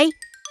today.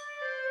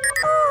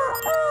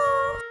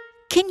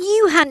 Can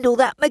you handle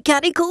that,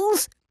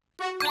 Mechanicals?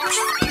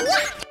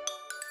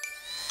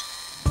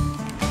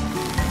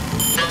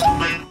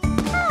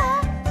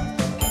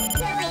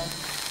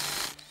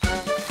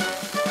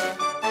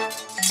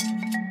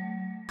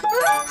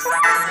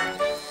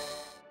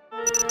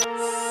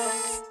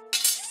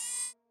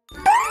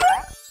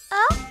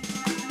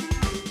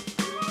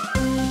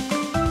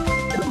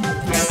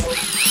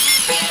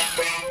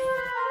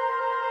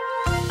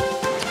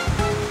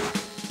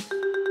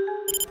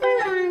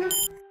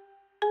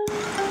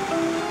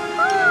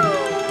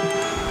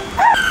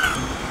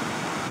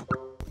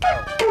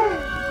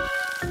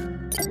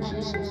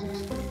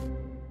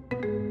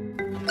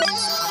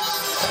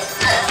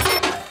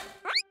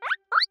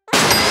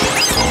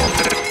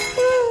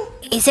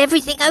 Is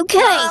everything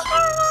okay?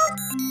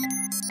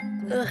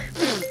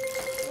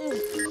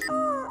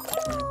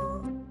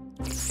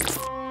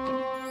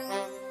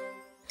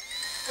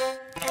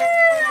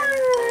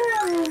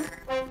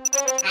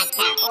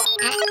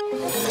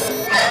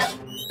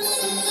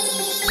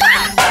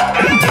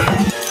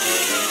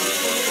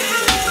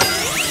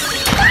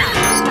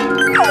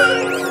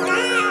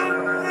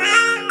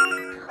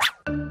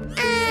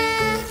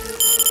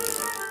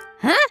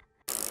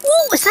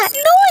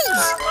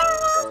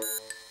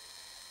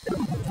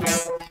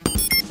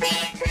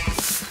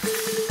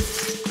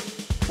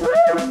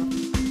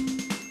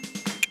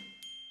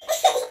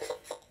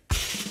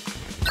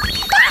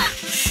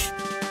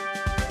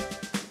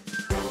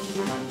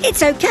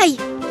 It's okay.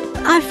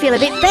 I feel a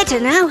bit better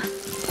now.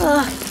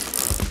 Huh?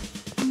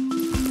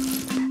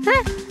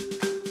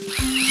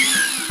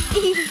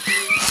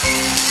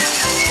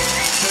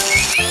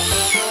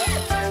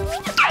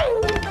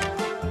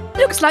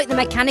 Looks like the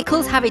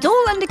mechanicals have it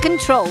all under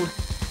control.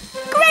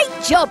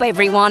 Great job,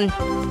 everyone.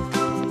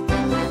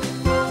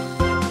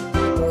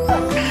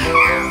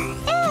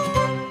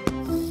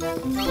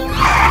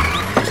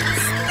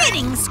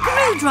 Spinning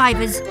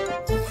screwdrivers.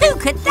 Who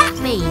could that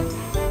be?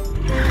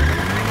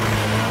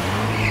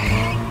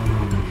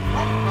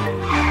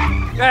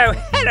 Oh,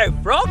 hello,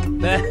 Frog.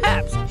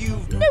 Perhaps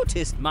you've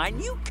noticed my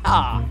new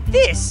car.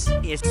 This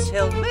is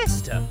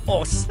Sylvester,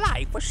 or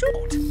Sly for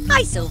short.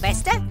 Hi,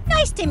 Sylvester.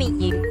 Nice to meet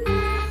you.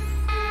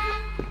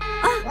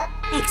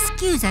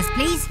 Excuse us,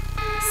 please.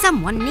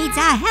 Someone needs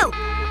our help.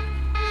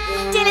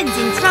 Dylan's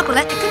in trouble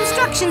at the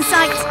construction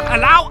site.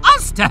 Allow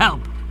us to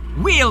help.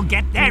 We'll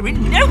get there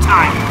in no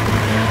time.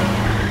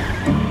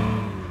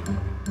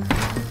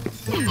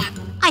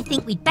 I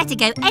think we'd better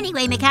go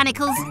anyway,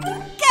 mechanicals.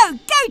 Go,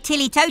 go,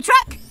 Tilly Tow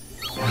Truck.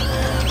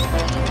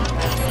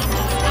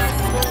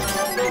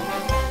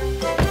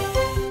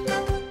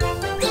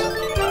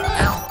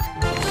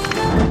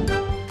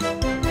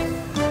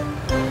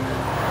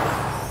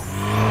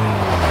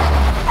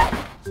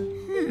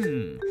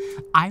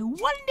 I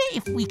wonder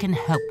if we can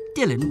help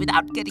Dylan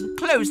without getting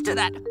close to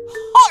that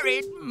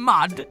horrid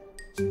mud.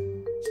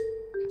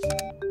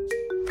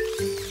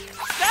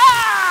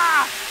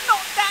 Ah!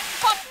 Not that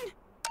button!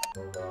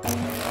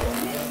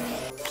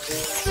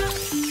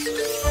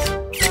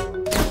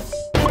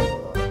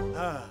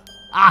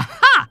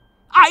 Aha!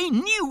 I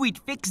knew we'd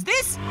fix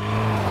this!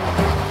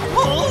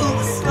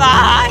 Pull,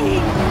 Sly!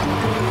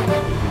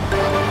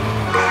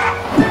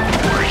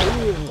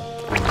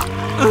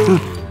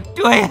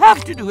 Do I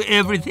have to do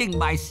everything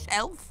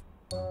myself?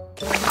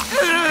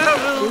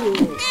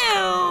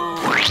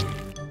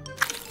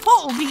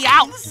 Pull me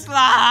out,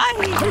 Sly!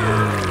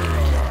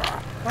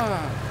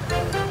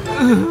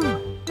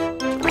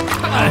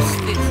 Curse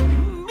this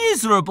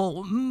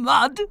miserable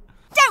mud!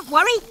 Don't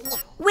worry.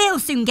 We'll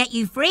soon get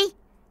you free.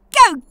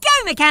 Go,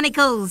 go,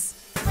 mechanicals.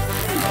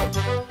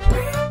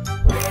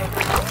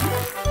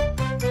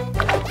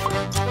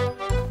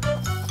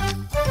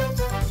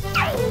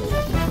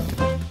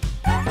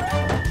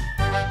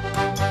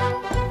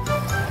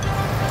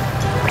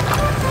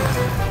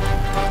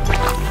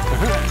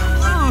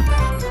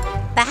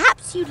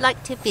 Perhaps you'd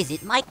like to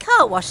visit my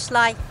car wash,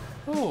 Sly.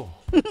 Oh.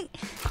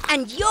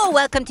 And you're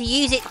welcome to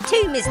use it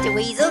too, Mr.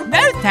 Weasel.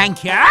 No,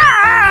 thank you.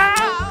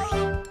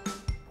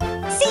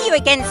 See you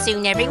again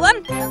soon,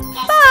 everyone.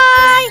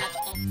 Bye.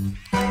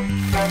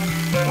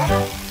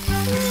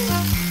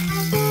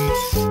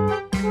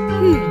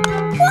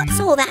 What's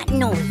all that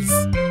noise?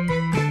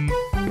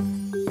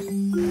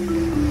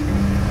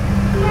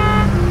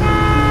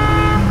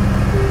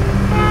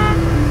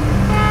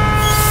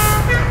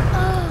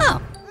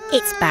 Oh,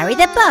 it's Barry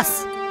the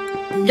bus.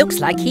 Looks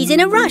like he's in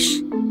a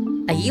rush.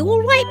 Are you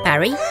all right,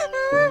 Barry?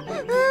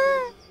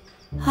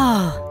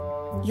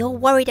 Oh, you're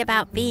worried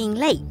about being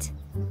late.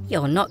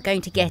 You're not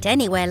going to get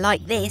anywhere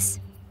like this.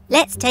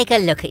 Let's take a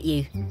look at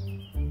you.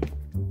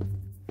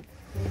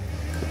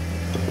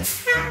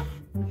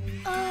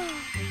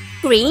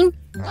 Green,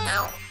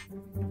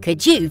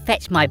 could you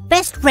fetch my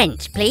best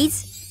wrench,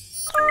 please?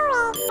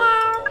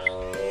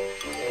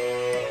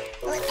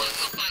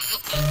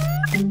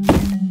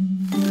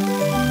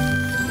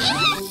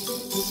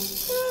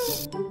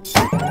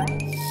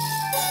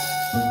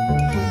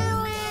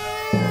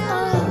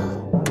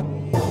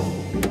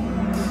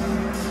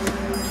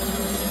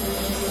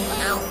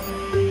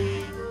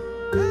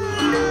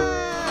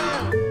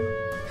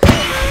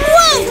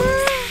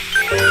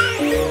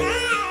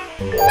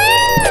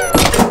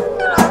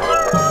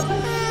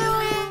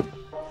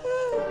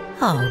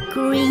 Oh,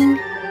 Green,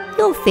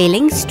 you're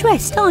feeling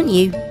stressed, aren't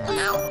you?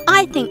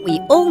 I think we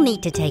all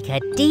need to take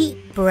a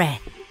deep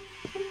breath.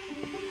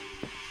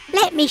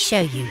 Let me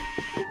show you.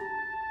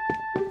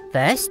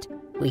 First,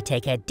 we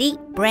take a deep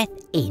breath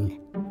in.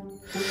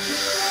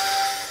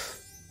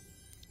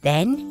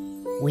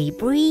 Then, we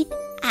breathe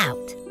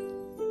out.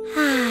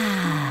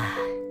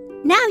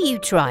 Now you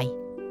try.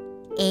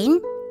 In.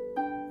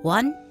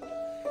 1,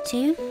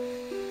 2,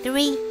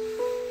 3,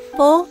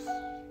 4,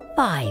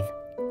 5.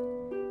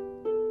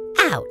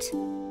 Out.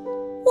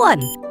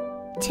 1,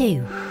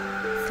 2,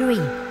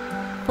 3,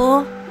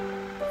 4,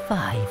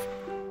 5.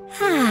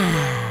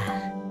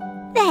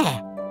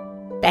 There.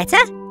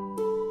 Better?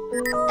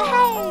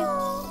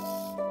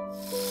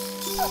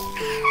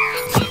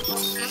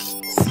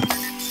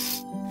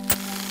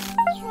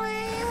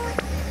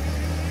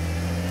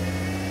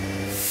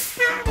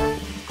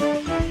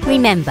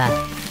 Remember,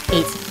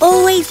 it's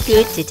always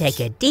good to take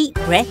a deep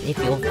breath if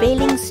you're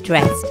feeling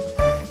stressed.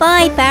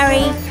 Bye,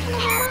 Barry.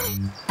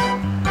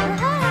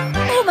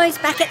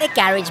 Almost back at the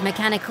garage,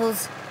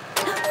 mechanicals.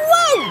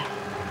 Whoa!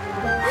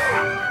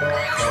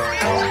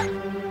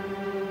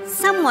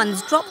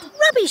 Someone's dropped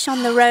rubbish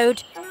on the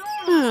road.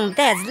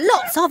 There's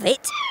lots of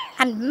it,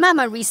 and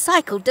Mama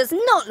Recycle does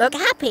not look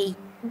happy.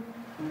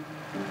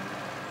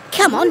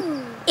 Come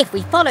on, if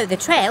we follow the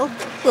trail,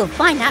 we'll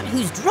find out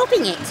who's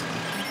dropping it.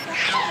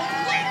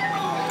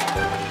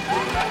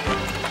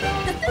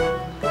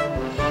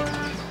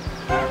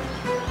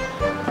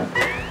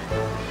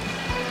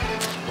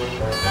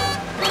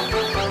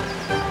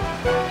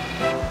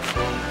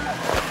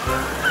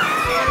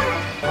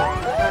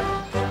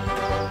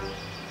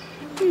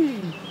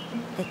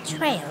 The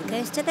trail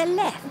goes to the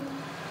left.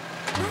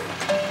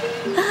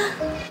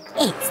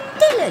 It's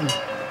Dylan,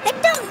 the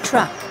dump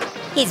truck.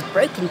 His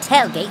broken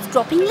tailgate's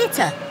dropping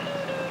litter.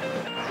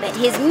 But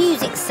his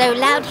music's so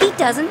loud he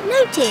doesn't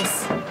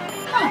notice.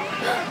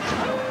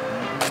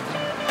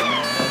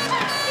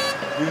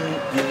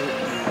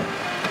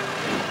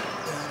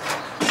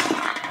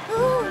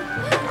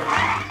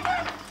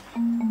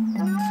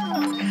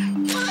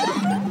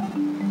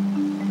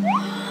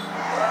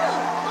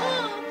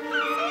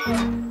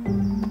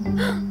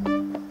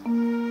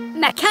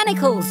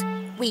 Mechanicals!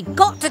 We've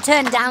got to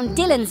turn down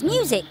Dylan's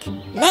music.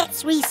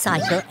 Let's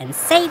recycle and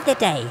save the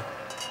day.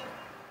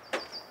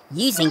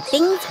 Using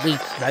things we've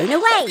thrown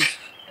away.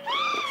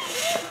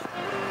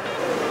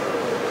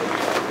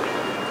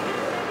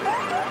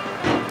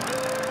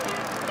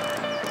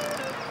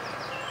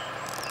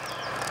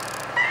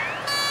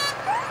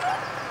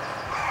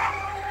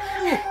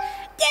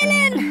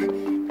 Dylan!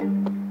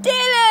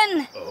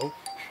 Dylan! Oh?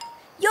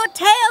 Your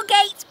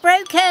tailgate's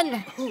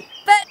broken.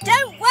 But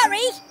don't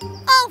worry,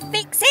 I'll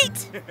fix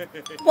it.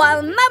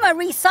 While Mama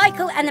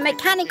recycle and the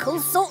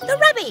mechanicals sort the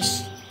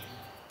rubbish.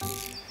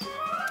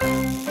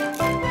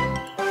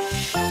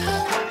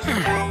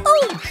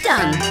 All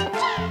done.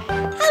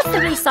 How's the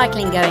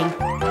recycling going?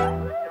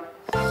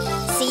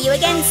 See you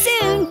again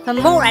soon for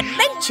more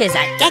adventures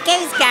at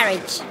Gecko's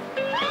garage.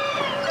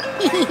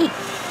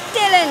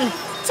 Dylan,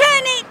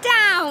 turn it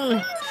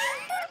down.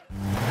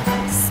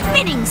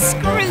 Spinning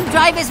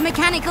screwdrivers,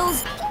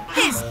 mechanicals.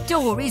 This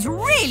door is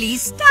really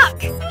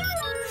stuck.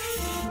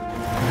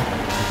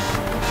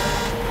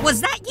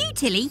 Was that you,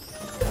 Tilly?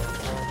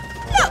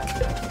 Look,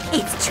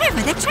 it's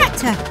Trevor the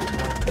tractor.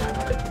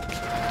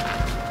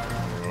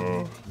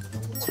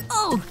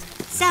 Oh,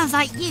 sounds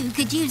like you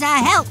could use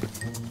our help.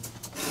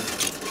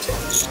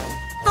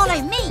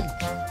 Follow me.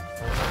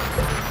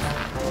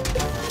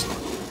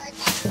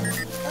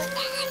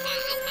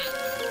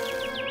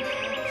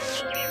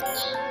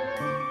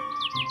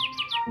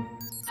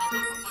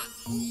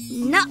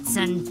 Nuts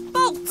and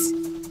bolts.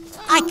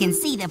 I can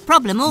see the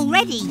problem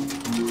already.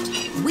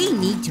 We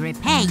need to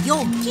repair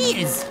your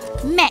gears.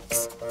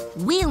 Mex,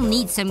 we'll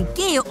need some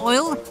gear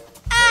oil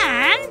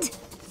and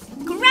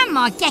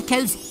Grandma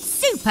Gecko's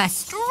super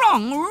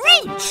strong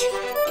wrench.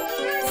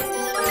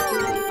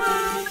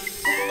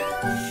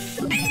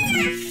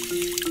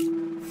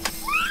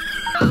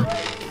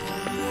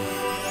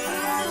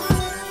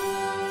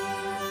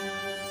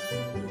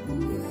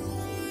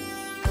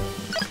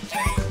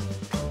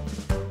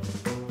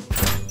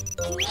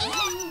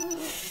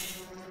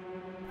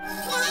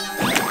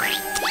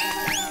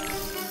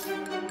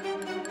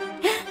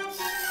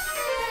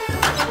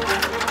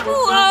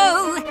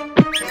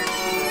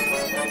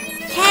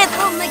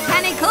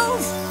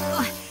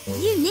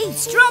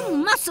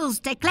 Strong muscles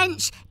to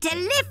clench to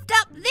lift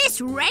up this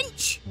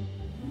wrench.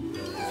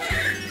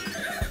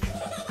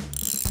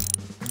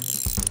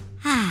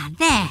 Ah,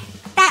 there.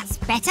 That's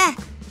better.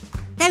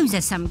 Those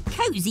are some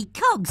cosy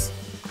cogs.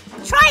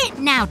 Try it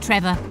now,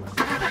 Trevor.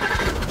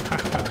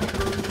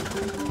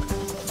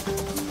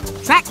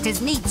 Tractors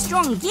need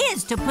strong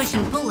gears to push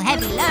and pull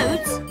heavy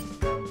loads.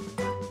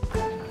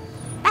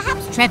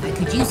 Perhaps Trevor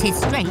could use his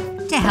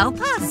strength to help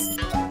us.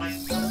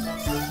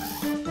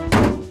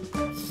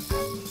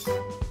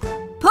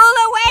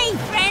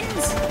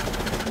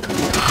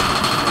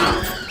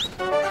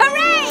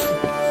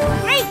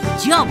 Good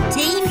job,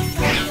 team!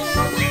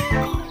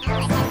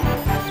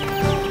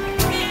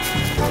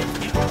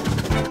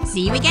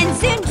 See you again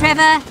soon,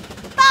 Trevor!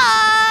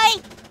 Bye!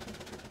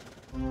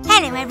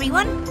 Hello,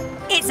 everyone!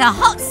 It's a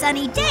hot,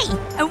 sunny day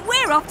and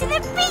we're off to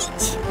the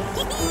beach!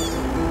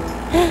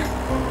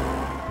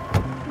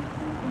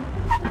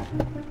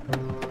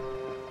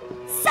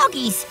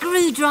 Soggy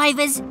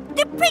screwdrivers!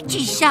 The bridge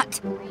is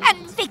shut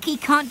and Vicky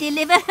can't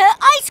deliver her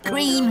ice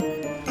cream!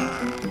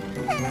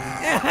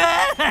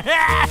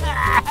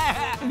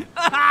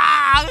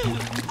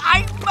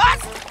 I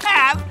must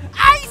have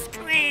ice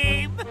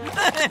cream!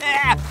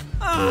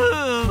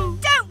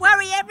 Don't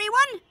worry,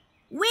 everyone.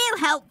 We'll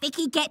help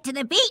Vicky get to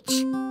the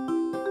beach.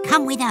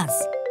 Come with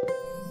us.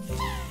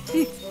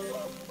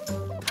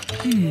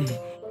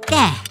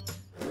 There.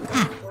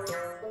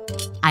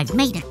 I've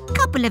made a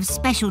couple of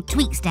special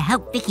tweaks to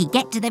help Vicky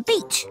get to the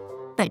beach.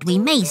 But we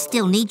may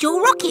still need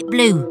your rocket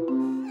blue.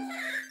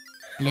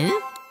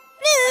 Blue?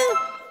 Blue!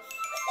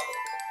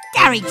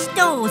 Garage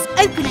doors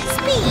open at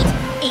speed.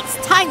 It's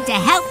time to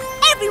help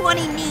everyone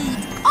in need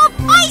of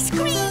ice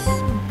cream.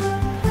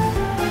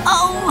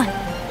 Oh,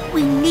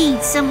 we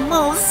need some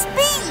more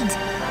speed.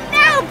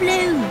 Now,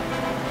 Blue.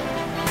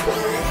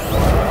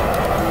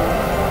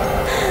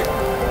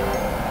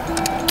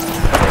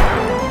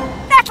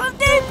 That'll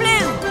do,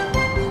 Blue.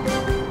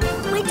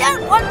 We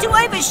don't want to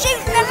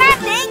overshoot the ladder.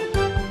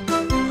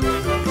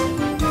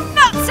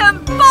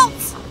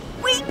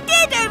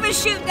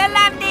 shoot the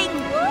landing!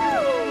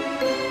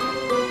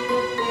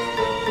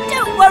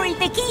 Don't worry,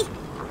 Vicky.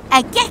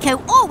 A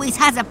gecko always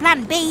has a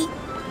plan B.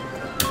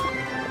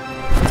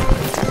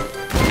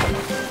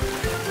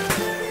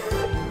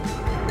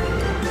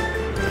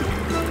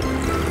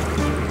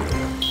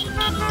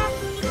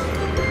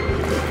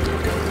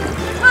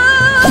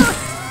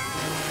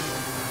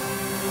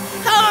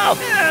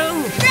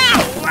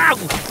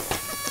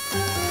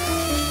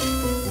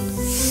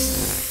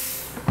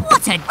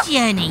 What a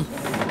journey!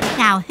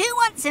 Now, who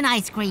wants an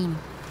ice cream?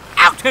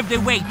 Out of the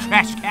way,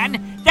 trash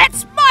can!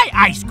 That's my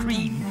ice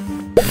cream!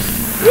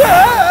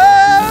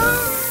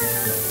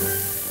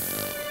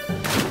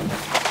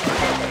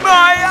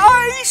 My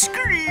ice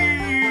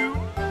cream!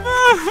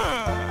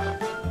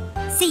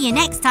 See you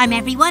next time,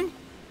 everyone.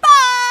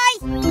 Bye!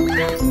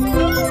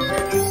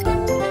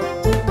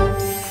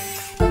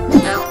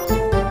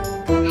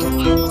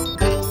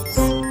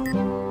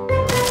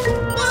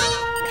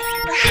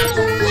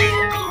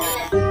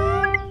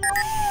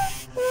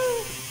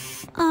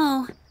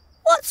 Oh,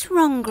 what's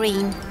wrong,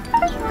 Green?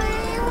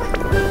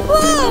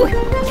 Whoa!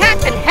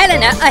 Cat and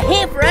Helena are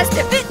here for us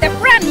to fit the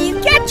brand new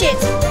gadget.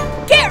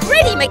 Get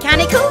ready,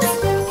 Mechanicals.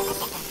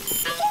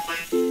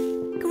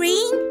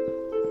 Green?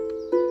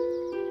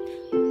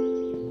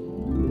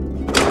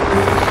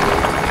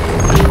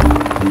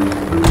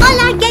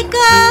 Hola,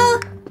 Gecko!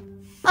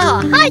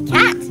 Oh, hi,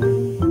 Cat.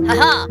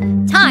 Haha,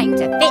 time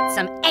to fit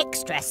some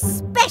extra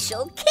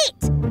special kit.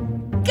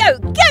 Go,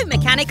 go,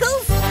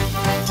 Mechanicals.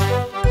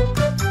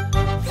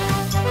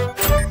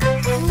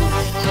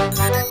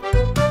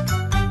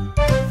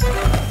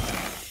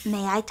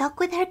 May I talk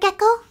with her,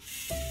 Gecko?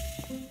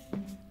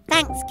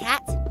 Thanks,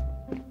 Cat.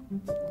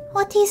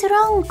 What is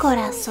wrong,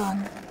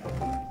 Corazon?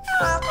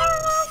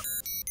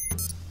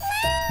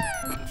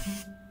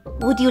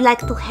 Would you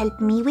like to help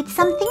me with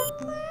something?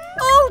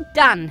 All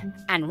done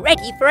and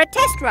ready for a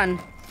test run.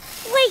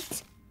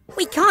 Wait,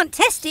 we can't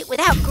test it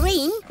without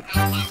Green.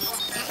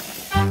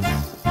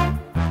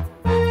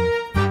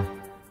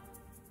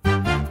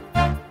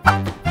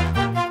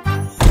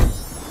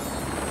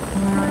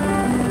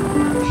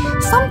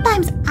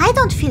 Sometimes I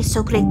don't feel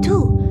so great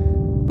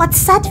too, but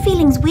sad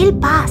feelings will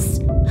pass,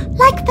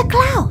 like the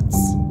clouds.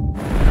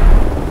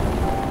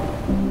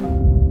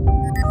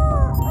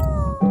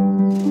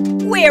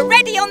 We're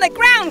ready on the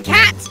ground,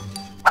 Cat.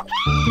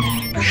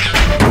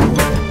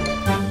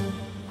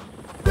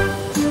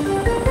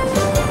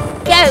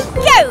 Go,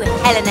 go,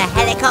 Helena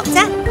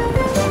Helicopter.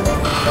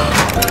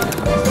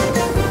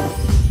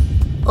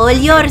 All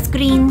yours,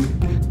 Green.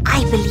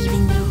 I believe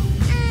in you.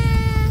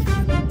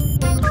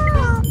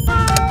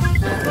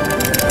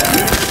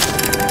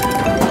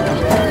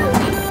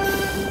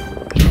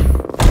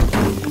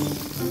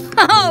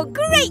 Oh,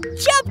 great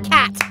job,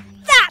 Cat.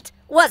 That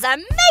was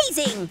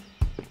amazing.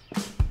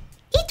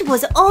 It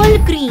was all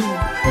green.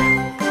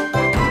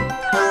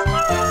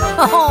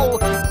 Oh,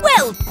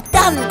 well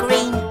done,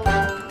 Green.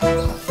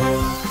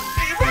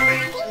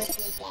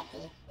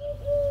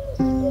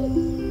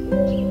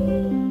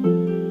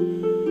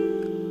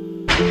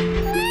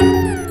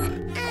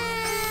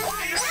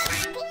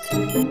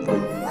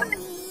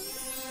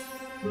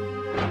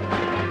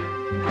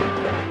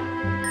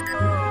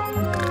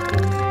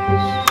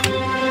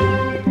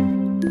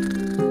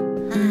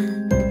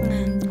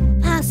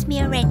 Pass me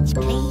a wrench,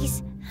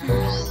 please.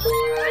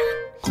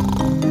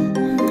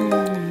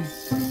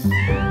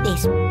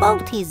 This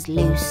bolt is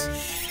loose.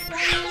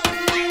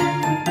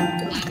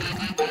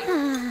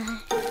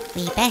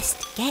 We best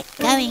get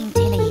going,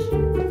 Tilly.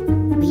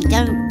 We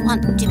don't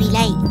want to be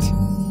late.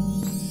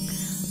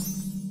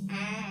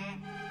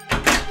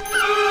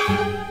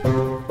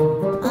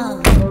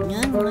 Oh,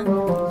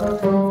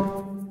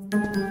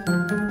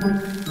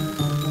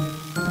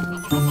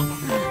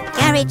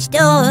 Garage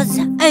doors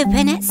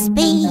open at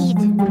speed.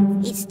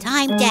 It's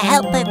time to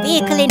help a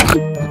vehicle in.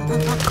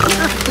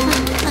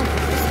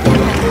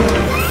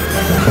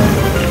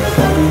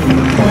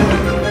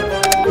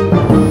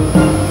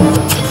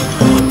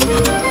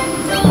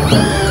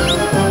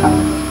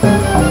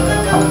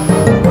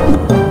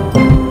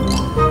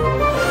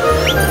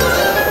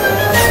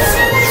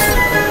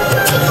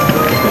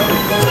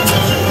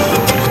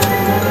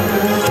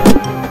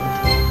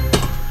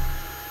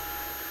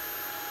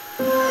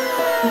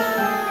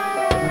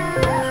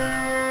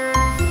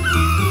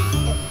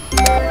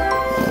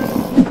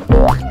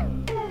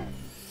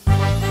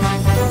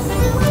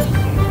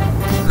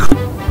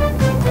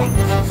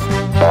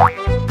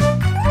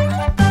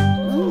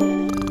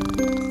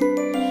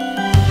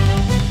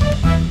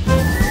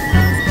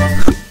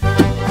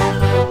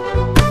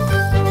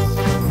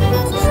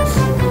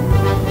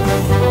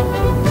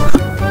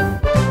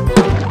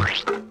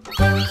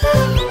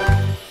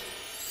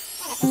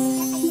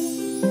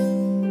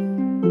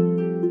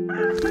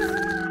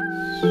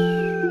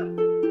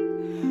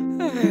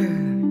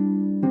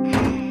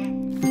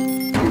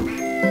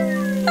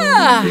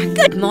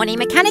 Good morning,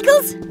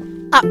 Mechanicals.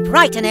 Up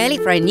bright and early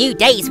for a new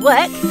day's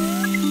work.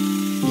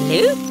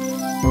 Blue?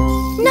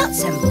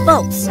 Nuts and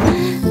bolts.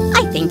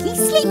 I think he's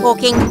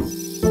sleepwalking.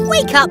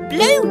 Wake up,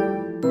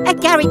 Blue. A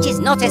garage is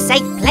not a safe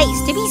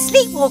place to be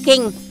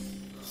sleepwalking.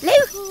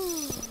 Blue?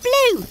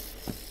 Blue!